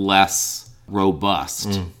less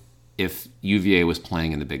robust if UVA was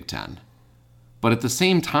playing in the Big Ten. But at the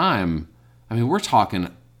same time, I mean, we're talking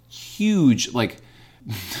huge, like,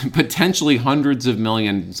 potentially hundreds of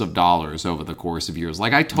millions of dollars over the course of years.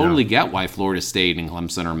 Like, I totally get why Florida State and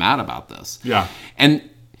Clemson are mad about this. Yeah. And,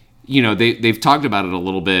 you know, they've talked about it a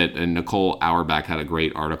little bit, and Nicole Auerbach had a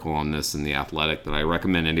great article on this in The Athletic that I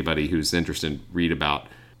recommend anybody who's interested read about.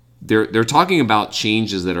 They're talking about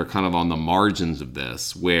changes that are kind of on the margins of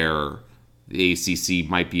this, where the ACC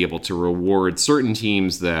might be able to reward certain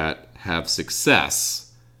teams that have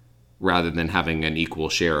success rather than having an equal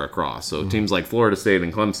share across. So teams like Florida State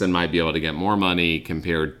and Clemson might be able to get more money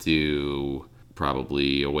compared to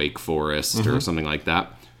probably a Wake Forest or something like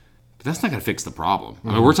that. But that's not going to fix the problem.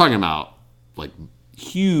 I mean, we're talking about like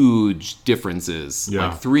huge differences,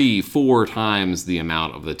 like 3-4 times the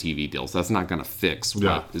amount of the TV deals. That's not going to fix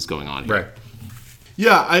what is going on here. Right.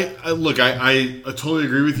 Yeah, I totally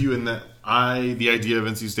agree with you in that the idea of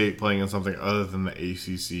NC State playing in something other than the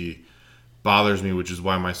ACC bothers me, which is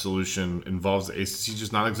why my solution involves the ACC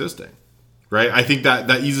just not existing. Right? I think that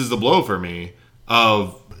eases the blow for me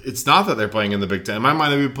of it's not that they're playing in the Big Ten. In my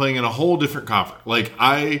mind, they'd be playing in a whole different conference. Like,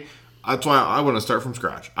 that's why I want to start from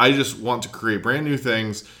scratch. I just want to create brand new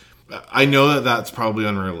things. I know that that's probably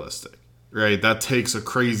unrealistic, right? That takes a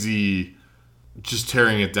crazy, just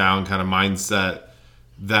tearing it down kind of mindset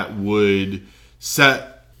that would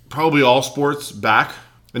set probably all sports back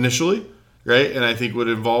initially, right? And I think would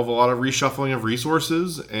involve a lot of reshuffling of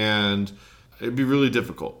resources, and it'd be really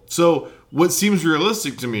difficult. So what seems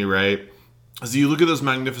realistic to me, right, is you look at those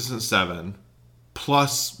Magnificent Seven,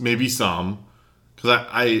 plus maybe some, because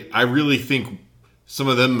I really think some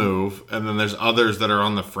of them move, and then there's others that are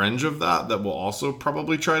on the fringe of that will also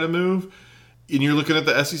probably try to move. And you're looking at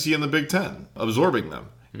the SEC and the Big Ten, absorbing them.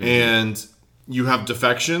 And you have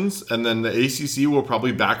defections, and then the ACC will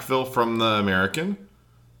probably backfill from the American,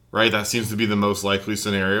 right? That seems to be the most likely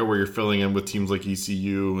scenario where you're filling in with teams like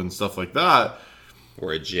ECU and stuff like that.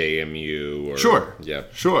 Or a JMU. Or, sure. Yeah.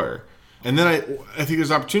 Sure. And then I think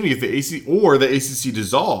there's opportunity if the ACC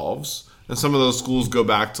dissolves, and some of those schools go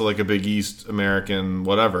back to like a Big East, American,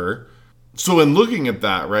 whatever. So in looking at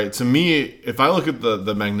that, right, to me, if I look at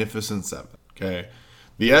the Magnificent Seven, okay,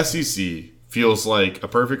 the SEC feels like a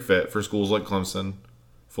perfect fit for schools like Clemson,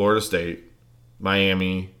 Florida State,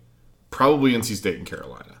 Miami, probably NC State and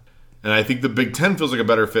Carolina. And I think the Big Ten feels like a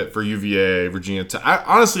better fit for UVA, Virginia Tech.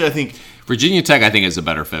 Honestly, I think Virginia Tech, is a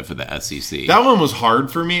better fit for the SEC. That one was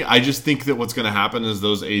hard for me. I just think that what's going to happen is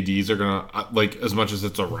those ADs are going to, like, as much as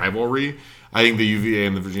it's a rivalry, I think the UVA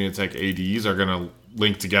and the Virginia Tech ADs are going to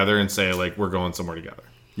link together and say, like, we're going somewhere together.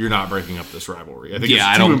 You're not breaking up this rivalry. I think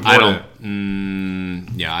it's too important.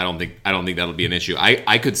 I don't think that'll be an issue.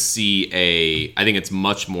 I could see I think it's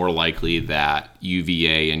much more likely that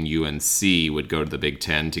UVA and UNC would go to the Big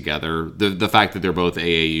Ten together. The fact that they're both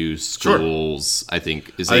AAU schools, I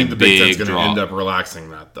think, is a big draw. I think the Big Ten's going to end up relaxing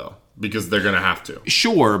that, though, because they're going to have to.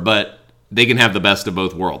 Sure, but they can have the best of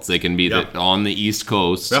both worlds. They can be on the East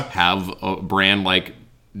Coast, have a brand like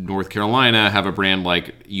North Carolina, have a brand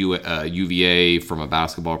like UVA from a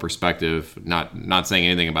basketball perspective. Not saying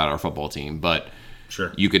anything about our football team, but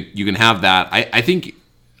sure, you can have that. I think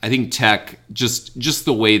Tech, just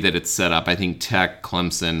the way that it's set up, I think Tech,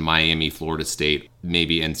 Clemson, Miami, Florida State,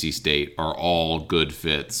 maybe NC State are all good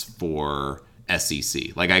fits for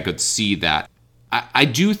SEC. Like, I could see that. I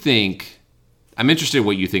do think, I'm interested in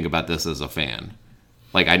what you think about this as a fan.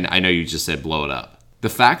 Like, I know you just said blow it up. The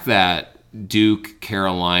fact that Duke,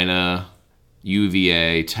 Carolina,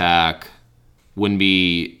 UVA, Tech wouldn't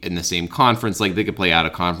be in the same conference. Like, they could play out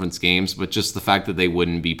of conference games, but just the fact that they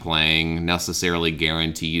wouldn't be playing necessarily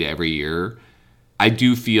guaranteed every year. I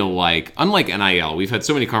do feel like, unlike NIL, we've had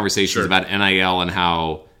so many conversations about NIL and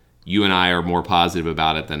how you and I are more positive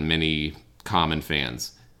about it than many common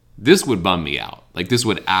fans. This would bum me out. Like, this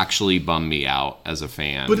would actually bum me out as a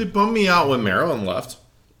fan. But it bummed me out when Maryland left.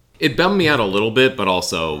 It bummed me out a little bit, but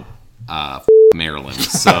also Maryland.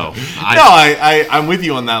 So I'm with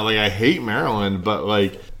you on that. Like, I hate Maryland, but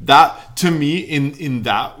like that to me in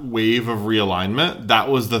that wave of realignment, that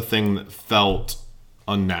was the thing that felt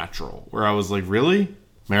unnatural. Where I was like, really,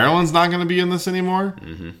 Maryland's not going to be in this anymore.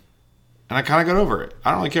 Mm-hmm. and I kind of got over it.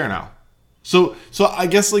 I don't really care now. So I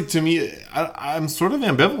guess, like, to me, I'm sort of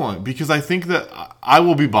ambivalent because I think that I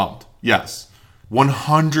will be bummed. Yes,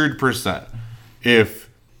 100%. If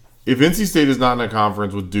NC State is not in a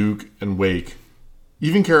conference with Duke and Wake,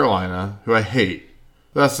 even Carolina, who I hate,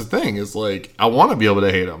 that's the thing. Is like I want to be able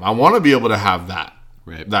to hate them. I want to be able to have that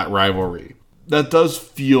rivalry. That does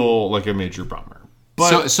feel like a major bummer.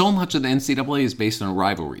 But so much of the NCAA is based on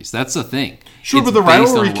rivalries. That's the thing. Sure, but the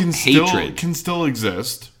rivalry can still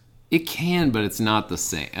exist. It can, but it's not the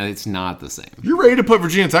same. It's not the same. You're ready to put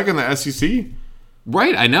Virginia Tech in the SEC?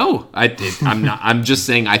 Right, I know. I'm not. I'm just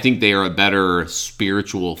saying. I think they are a better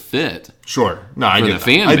spiritual fit. Sure, no, I get the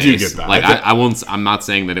fan that. base. I do get that. Like I won't. I'm not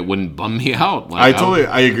saying that it wouldn't bum me out. Like,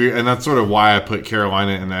 I agree, and that's sort of why I put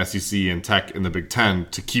Carolina in the SEC and Tech in the Big Ten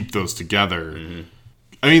to keep those together. Mm-hmm.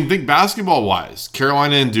 I mean, think basketball wise,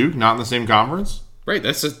 Carolina and Duke not in the same conference. Right,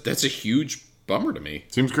 that's a huge bummer to me.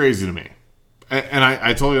 Seems crazy to me. And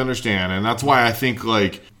I totally understand. And that's why I think,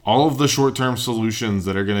 like, all of the short-term solutions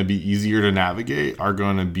that are going to be easier to navigate are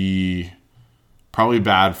going to be probably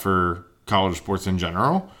bad for college sports in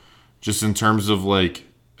general. Just in terms of, like,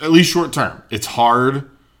 at least short-term. It's hard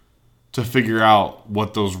to figure out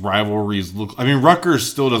what those rivalries look like. I mean, Rutgers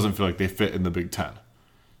still doesn't feel like they fit in the Big Ten.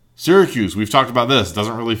 Syracuse, we've talked about this,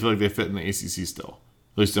 doesn't really feel like they fit in the ACC still.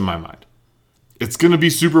 At least in my mind. It's going to be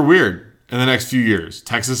super weird in the next few years.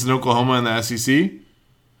 Texas and Oklahoma in the SEC,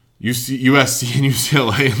 USC and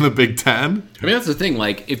UCLA in the Big Ten. I mean, that's the thing.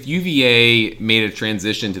 Like, if UVA made a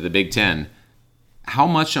transition to the Big Ten, how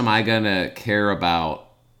much am I going to care about?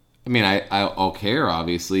 I mean, I'll care,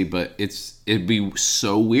 obviously, but it'd be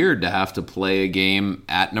so weird to have to play a game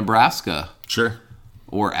at Nebraska. Sure.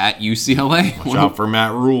 Or at UCLA. Watch out for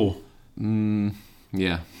Matt Rule.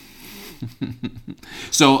 Yeah.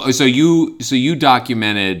 So you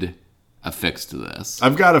documented a fix to this.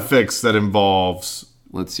 I've got a fix that involves,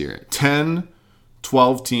 let's hear it, 10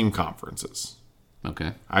 12-team conferences.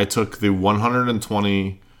 Okay. I took the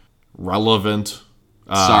 120 relevant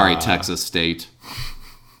sorry, Texas State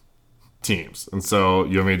teams. And so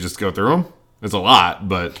you want me to just go through them? It's a lot,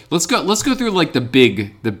 but let's go through like the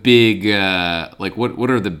big like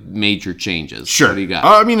what are the major changes? Sure. What do you got?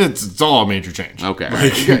 I mean, it's all a major change. Okay.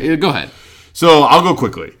 Like, go ahead. So I'll go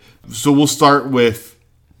quickly. So we'll start with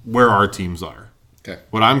where our teams are. Okay.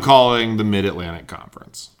 What I'm calling the Mid-Atlantic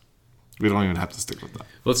Conference. We don't even have to stick with that.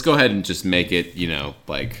 Let's go ahead and just make it,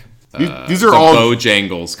 like these are all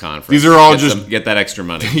Bojangles Conference. These are all get that extra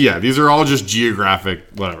money. Yeah, these are all just geographic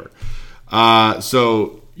whatever.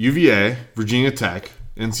 So UVA, Virginia Tech,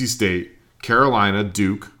 NC State, Carolina,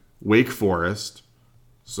 Duke, Wake Forest.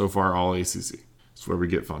 So far, all ACC. That's where we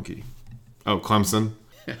get funky. Oh, Clemson,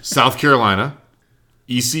 South Carolina,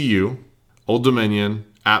 ECU, Old Dominion,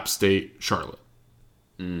 App State, Charlotte.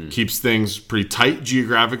 Keeps things pretty tight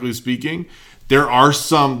geographically speaking. There are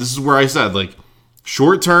some, this is where I said, like,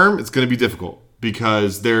 short term, it's going to be difficult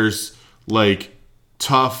because there's, like,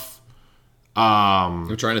 tough.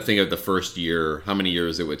 I'm trying to think of the first year, how many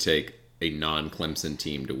years it would take a non-Clemson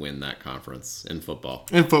team to win that conference in football.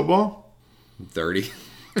 In football? 30.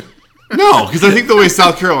 No, because I think the way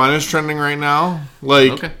South Carolina is trending right now,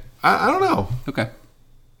 like, okay. I don't know. Okay.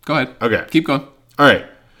 Go ahead. Okay. Keep going. All right.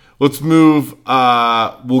 Let's move.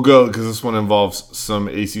 We'll go, because this one involves some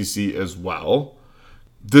ACC as well.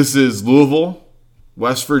 This is Louisville,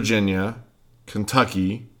 West Virginia,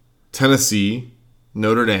 Kentucky, Tennessee,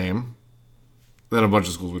 Notre Dame, then a bunch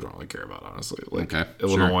of schools we don't really care about, honestly. Like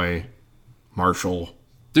Illinois, Marshall.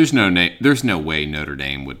 There's no way Notre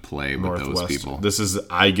Dame would play with those people. This is,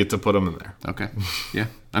 I get to put them in there. Okay. Yeah.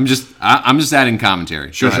 I'm just adding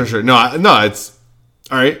commentary. Sure. No, it's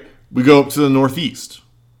all right. We go up to the Northeast.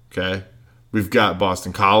 Okay. We've got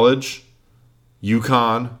Boston College,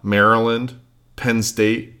 UConn, Maryland, Penn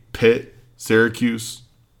State, Pitt, Syracuse,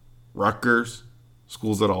 Rutgers,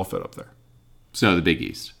 schools that all fit up there. So the Big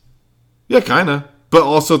East. Yeah, kind of. But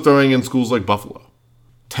also throwing in schools like Buffalo,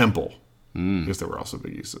 Temple. I guess they were also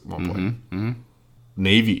Big East at one point. Mm-hmm.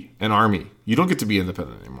 Navy and Army. You don't get to be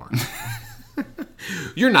independent anymore.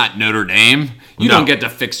 You're not Notre Dame. You don't get to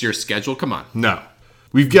fix your schedule. Come on. No.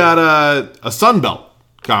 We've got a Sun Belt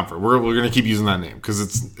conference. We're going to keep using that name because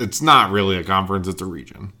it's not really a conference. It's a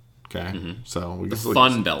region. Okay? Mm-hmm. So we the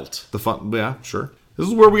Fun Belt. Yeah, sure. This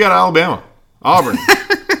is where we got Alabama. Auburn.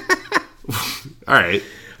 All right.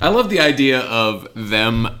 I love the idea of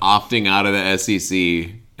them opting out of the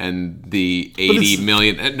SEC and the 80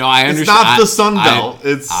 million. No, I understand. It's not the Sun Belt.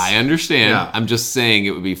 I understand. Yeah. I'm just saying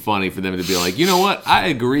it would be funny for them to be like, you know what? I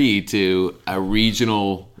agree to a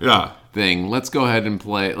regional thing. Let's go ahead and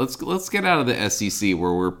play. Let's get out of the SEC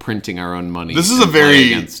where we're printing our own money. This is a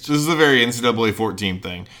very NCAA 14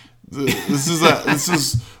 thing. This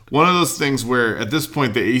is one of those things where at this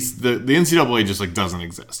point the NCAA just like doesn't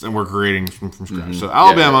exist, and we're creating from scratch. Mm-hmm. So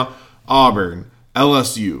Alabama, Auburn,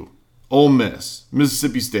 LSU, Ole Miss,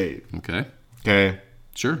 Mississippi State. Okay.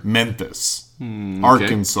 Sure. Memphis,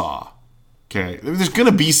 Arkansas. Okay. There's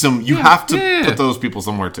gonna be some. You have to put those people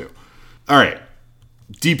somewhere too. All right.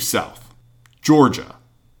 Deep South, Georgia,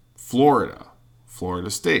 Florida,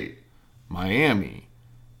 Florida State, Miami,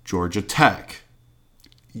 Georgia Tech,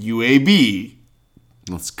 UAB.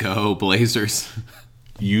 Let's go, Blazers.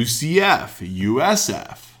 UCF,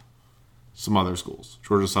 USF, some other schools.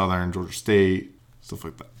 Georgia Southern, Georgia State, stuff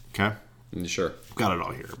like that. Okay? Sure. I've got it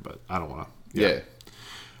all here, but I don't want to. Yeah.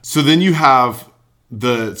 So then you have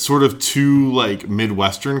the sort of two like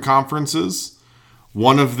Midwestern conferences.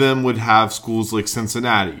 One of them would have schools like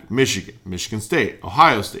Cincinnati, Michigan, Michigan State,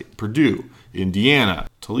 Ohio State, Purdue, Indiana,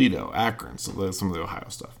 Toledo, Akron, some of the Ohio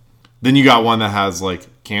stuff. Then you got one that has like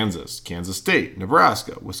Kansas, Kansas State,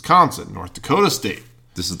 Nebraska, Wisconsin, North Dakota State.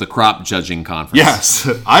 This is the crop judging conference. Yes,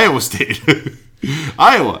 Iowa State,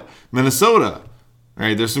 Iowa, Minnesota. All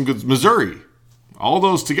right, there's some good Missouri. All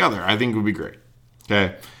those together, I think would be great.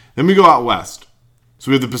 Okay, then we go out west.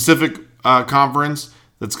 So we have the Pacific Conference.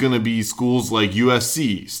 That's going to be schools like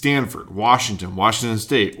USC, Stanford, Washington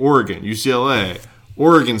State, Oregon, UCLA,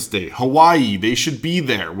 Oregon State, Hawaii. They should be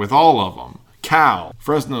there with all of them. Cal,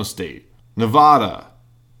 Fresno State, Nevada,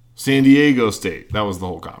 San Diego State. That was the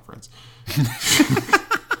whole conference.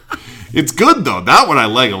 It's good, though. That one I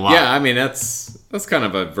like a lot. Yeah, I mean, that's kind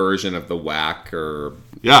of a version of the WAC or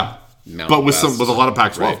Mountain but with West. with a lot of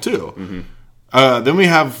Pac-12, right. Too. Mm-hmm. Then we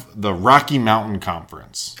have the Rocky Mountain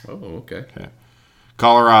Conference. Oh, okay.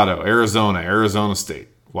 Colorado, Arizona State,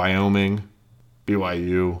 Wyoming,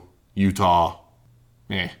 BYU, Utah.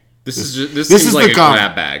 This seems like a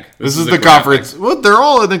grab bag. This is the conference. Well, they're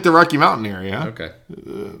all, I think, the Rocky Mountain area. Okay.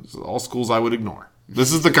 All schools I would ignore.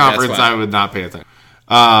 This is the conference I would not pay attention.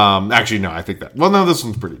 Actually, no, I think that. Well, no, this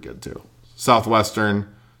one's pretty good, too.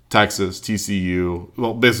 Southwestern, Texas, TCU.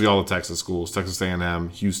 Well, basically all the Texas schools. Texas A&M,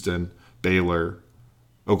 Houston, Baylor,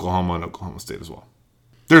 Oklahoma, and Oklahoma State as well.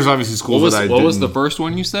 There's obviously schools What was the first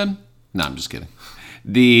one you said? No, I'm just kidding.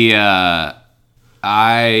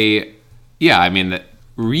 I mean, the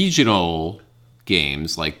regional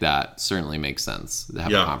games like that certainly make sense to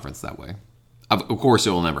have a conference that way. Of course,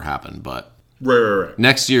 it will never happen, but right.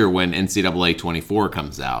 Next year when NCAA 24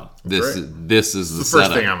 comes out, this is the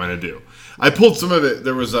first thing I'm going to do. I pulled some of it.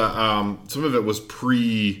 There was some of it was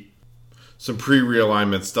some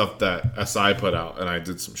pre-realignment stuff that SI put out, and I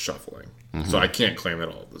did some shuffling. Mm-hmm. So I can't claim that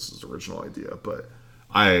all this is the original idea, but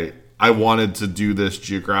I wanted to do this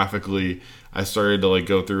geographically. I started to like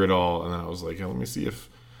go through it all, and then I was like, let me see if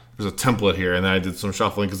there's a template here. And then I did some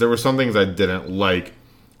shuffling because there were some things I didn't like.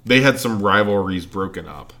 They had some rivalries broken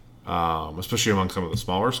up, especially among some of the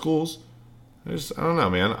smaller schools. I don't know,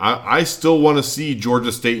 man. I still want to see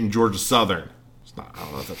Georgia State and Georgia Southern. I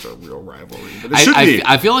don't know if that's a real rivalry, but it should be.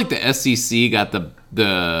 I feel like the SEC got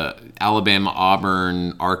the Alabama,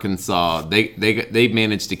 Auburn, Arkansas. They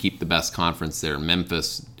managed to keep the best conference there.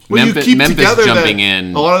 Memphis jumping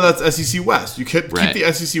in. A lot of that's SEC West. You keep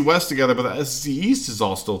the SEC West together, but the SEC East is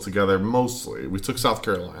all still together mostly. We took South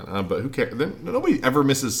Carolina, but who cares? Nobody ever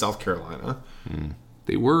misses South Carolina.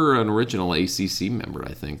 They were an original ACC member,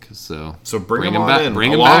 I think. So bring them on in,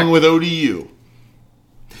 along with ODU.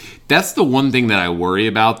 That's the one thing that I worry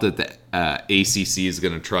about that the ACC is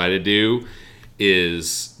going to try to do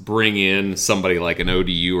is bring in somebody like an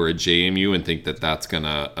ODU or a JMU and think that that's going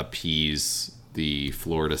to appease the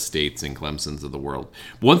Florida States and Clemsons of the world.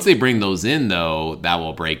 Once they bring those in, though, that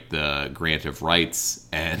will break the grant of rights,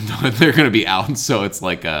 and they're going to be out. So it's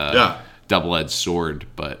like a double-edged sword.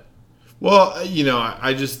 But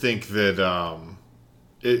I just think that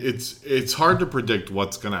it's hard to predict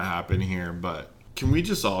what's going to happen here, but. Can we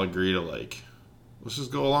just all agree to let's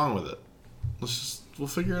just go along with it? We'll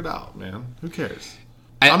figure it out, man. Who cares?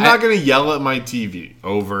 I'm not going to yell at my TV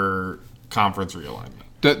over conference realignment.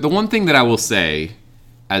 The one thing that I will say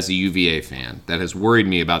as a UVA fan that has worried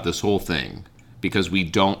me about this whole thing, because we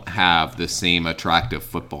don't have the same attractive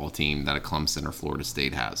football team that a Clemson or Florida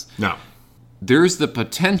State has. No. There's the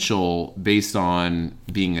potential based on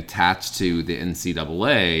being attached to the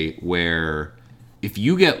NCAA where if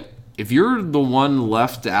you're the one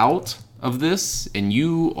left out of this and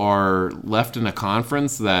you are left in a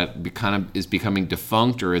conference that is becoming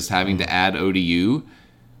defunct or is having to add ODU,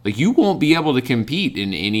 you won't be able to compete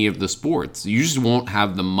in any of the sports. You just won't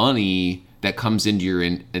have the money that comes into your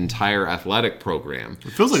entire athletic program.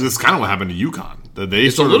 It feels like this is kind of what happened to UConn. That they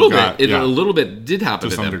It's a little bit did happen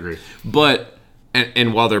to some them. degree. But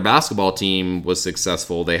and while their basketball team was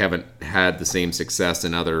successful, they haven't had the same success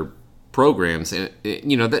in other programs. And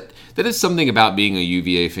that is something about being a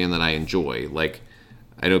UVA fan that I enjoy. Like,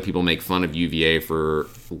 I know people make fun of UVA for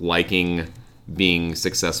liking being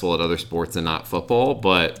successful at other sports and not football,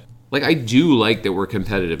 but like, I do like that we're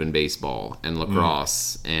competitive in baseball and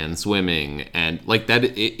lacrosse and swimming, and like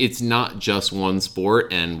that it's not just one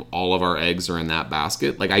sport and all of our eggs are in that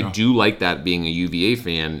basket. Like, I do like that being a UVA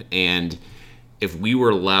fan, and if we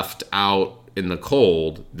were left out in the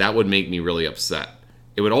cold, that would make me really upset.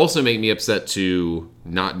 It would also make me upset to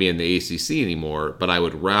not be in the ACC anymore, but I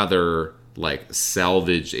would rather like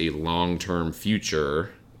salvage a long-term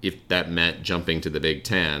future if that meant jumping to the Big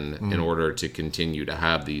Ten in order to continue to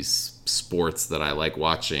have these sports that I like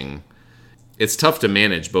watching. It's tough to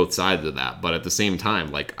manage both sides of that, but at the same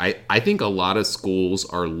time, like I think a lot of schools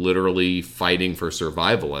are literally fighting for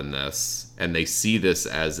survival in this, and they see this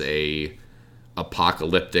as a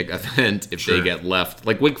apocalyptic event if they get left.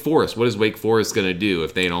 Like Wake Forest, what is Wake Forest going to do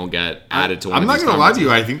if they don't get added to one of these? I'm not going to lie to you.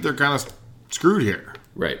 I think they're kind of screwed here.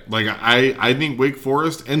 Right. Like, I think Wake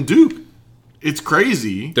Forest and Duke, it's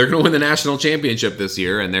crazy. They're going to win the national championship this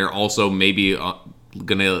year, and they're also maybe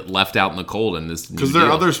going to left out in the cold in this because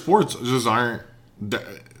their other sports just aren't.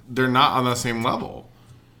 They're not on the same level.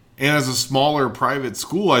 And as a smaller private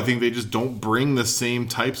school, I think they just don't bring the same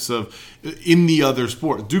types of in the other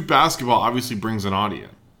sports. Duke basketball obviously brings an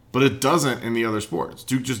audience, but it doesn't in the other sports.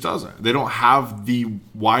 Duke just doesn't. They don't have the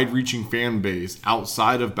wide-reaching fan base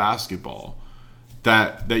outside of basketball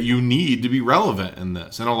that you need to be relevant in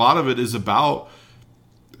this. And a lot of it is about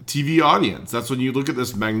TV audience. That's when you look at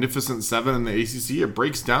this Magnificent Seven in the ACC, it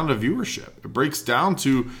breaks down to viewership. It breaks down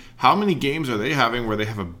to how many games are they having where they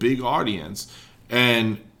have a big audience.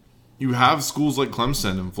 And you have schools like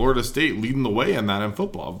Clemson and Florida State leading the way in that in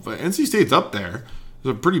football. But NC State's up there.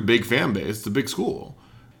 There's a pretty big fan base. It's a big school.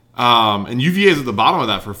 And UVA is at the bottom of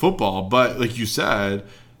that for football. But like you said,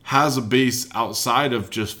 has a base outside of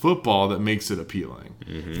just football that makes it appealing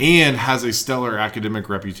and has a stellar academic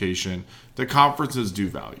reputation that conferences do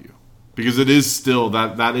value because it is still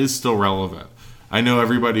that is still relevant. I know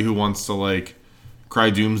everybody who wants to like cry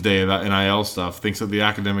doomsday about NIL stuff thinks that the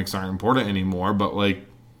academics aren't important anymore, but like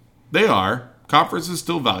they are. Conferences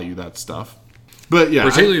still value that stuff. But yeah,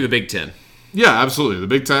 particularly the Big Ten. Yeah, absolutely, the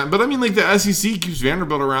Big Ten. But I mean, like the SEC keeps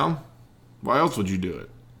Vanderbilt around. Why else would you do it?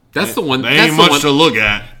 That's the one. There ain't much to look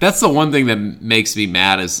at. That's the one thing that makes me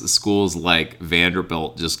mad is schools like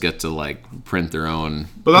Vanderbilt just get to like print their own.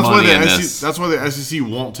 But that's money that's why the SEC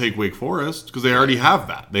won't take Wake Forest because they already have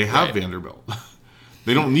that. They have Vanderbilt.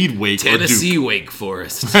 They don't need Wake Tennessee or Duke. Wake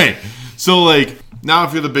Forest. Right. So like now,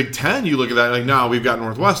 if you're the Big Ten, you look at that like no, we've got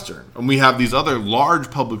Northwestern and we have these other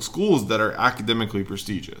large public schools that are academically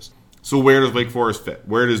prestigious. So where does Wake Forest fit?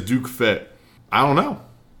 Where does Duke fit? I don't know.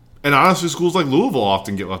 And honestly, schools like Louisville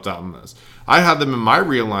often get left out in this. I had them in my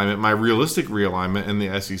realignment, my realistic realignment in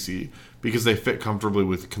the SEC because they fit comfortably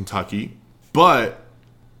with Kentucky. But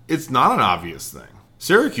it's not an obvious thing.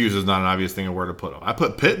 Syracuse is not an obvious thing of where to put them. I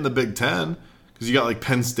put Pitt in the Big Ten because you got like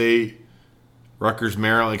Penn State, Rutgers,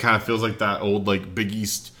 Maryland. It kind of feels like that old like Big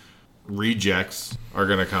East rejects are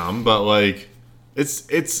going to come. But like it's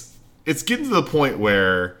getting to the point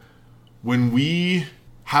where when we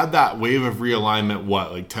had that wave of realignment,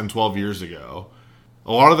 like 10, 12 years ago,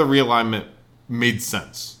 a lot of the realignment made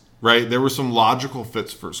sense, right? There were some logical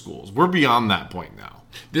fits for schools. We're beyond that point now.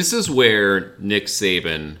 This is where Nick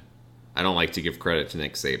Saban, I don't like to give credit to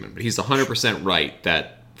Nick Saban, but he's 100% right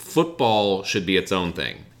that football should be its own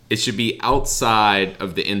thing. It should be outside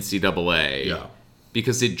of the NCAA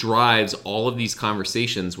because it drives all of these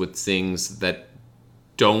conversations with things that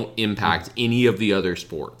don't impact any of the other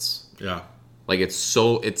sports. Yeah. Like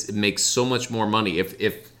it makes so much more money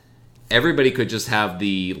if everybody could just have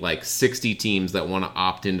the like 60 teams that want to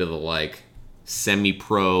opt into the like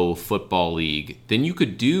semi-pro football league, then you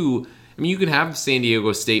could you could have San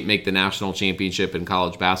Diego State make the national championship in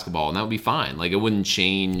college basketball and that would be fine. Like it wouldn't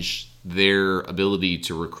change their ability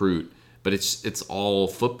to recruit, but it's all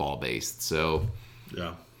football based. So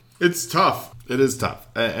yeah, it's tough. It is tough,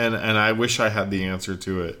 and I wish I had the answer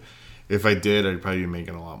to it. If I did, I'd probably be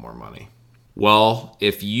making a lot more money. Well,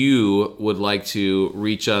 if you would like to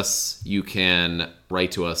reach us, you can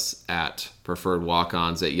write to us at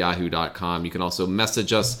preferredwalkons@yahoo.com. You can also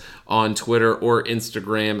message us on Twitter or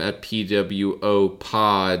Instagram at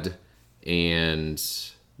PWOpod, and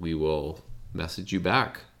we will message you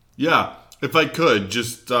back. Yeah, if I could,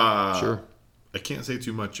 just... Sure. I can't say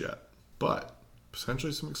too much yet, but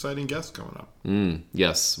potentially some exciting guests coming up.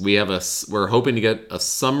 Yes, we're hoping to get a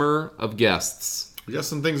summer of guests. We got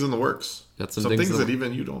some things in the works. Got some things that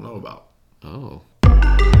even you don't know about. Oh.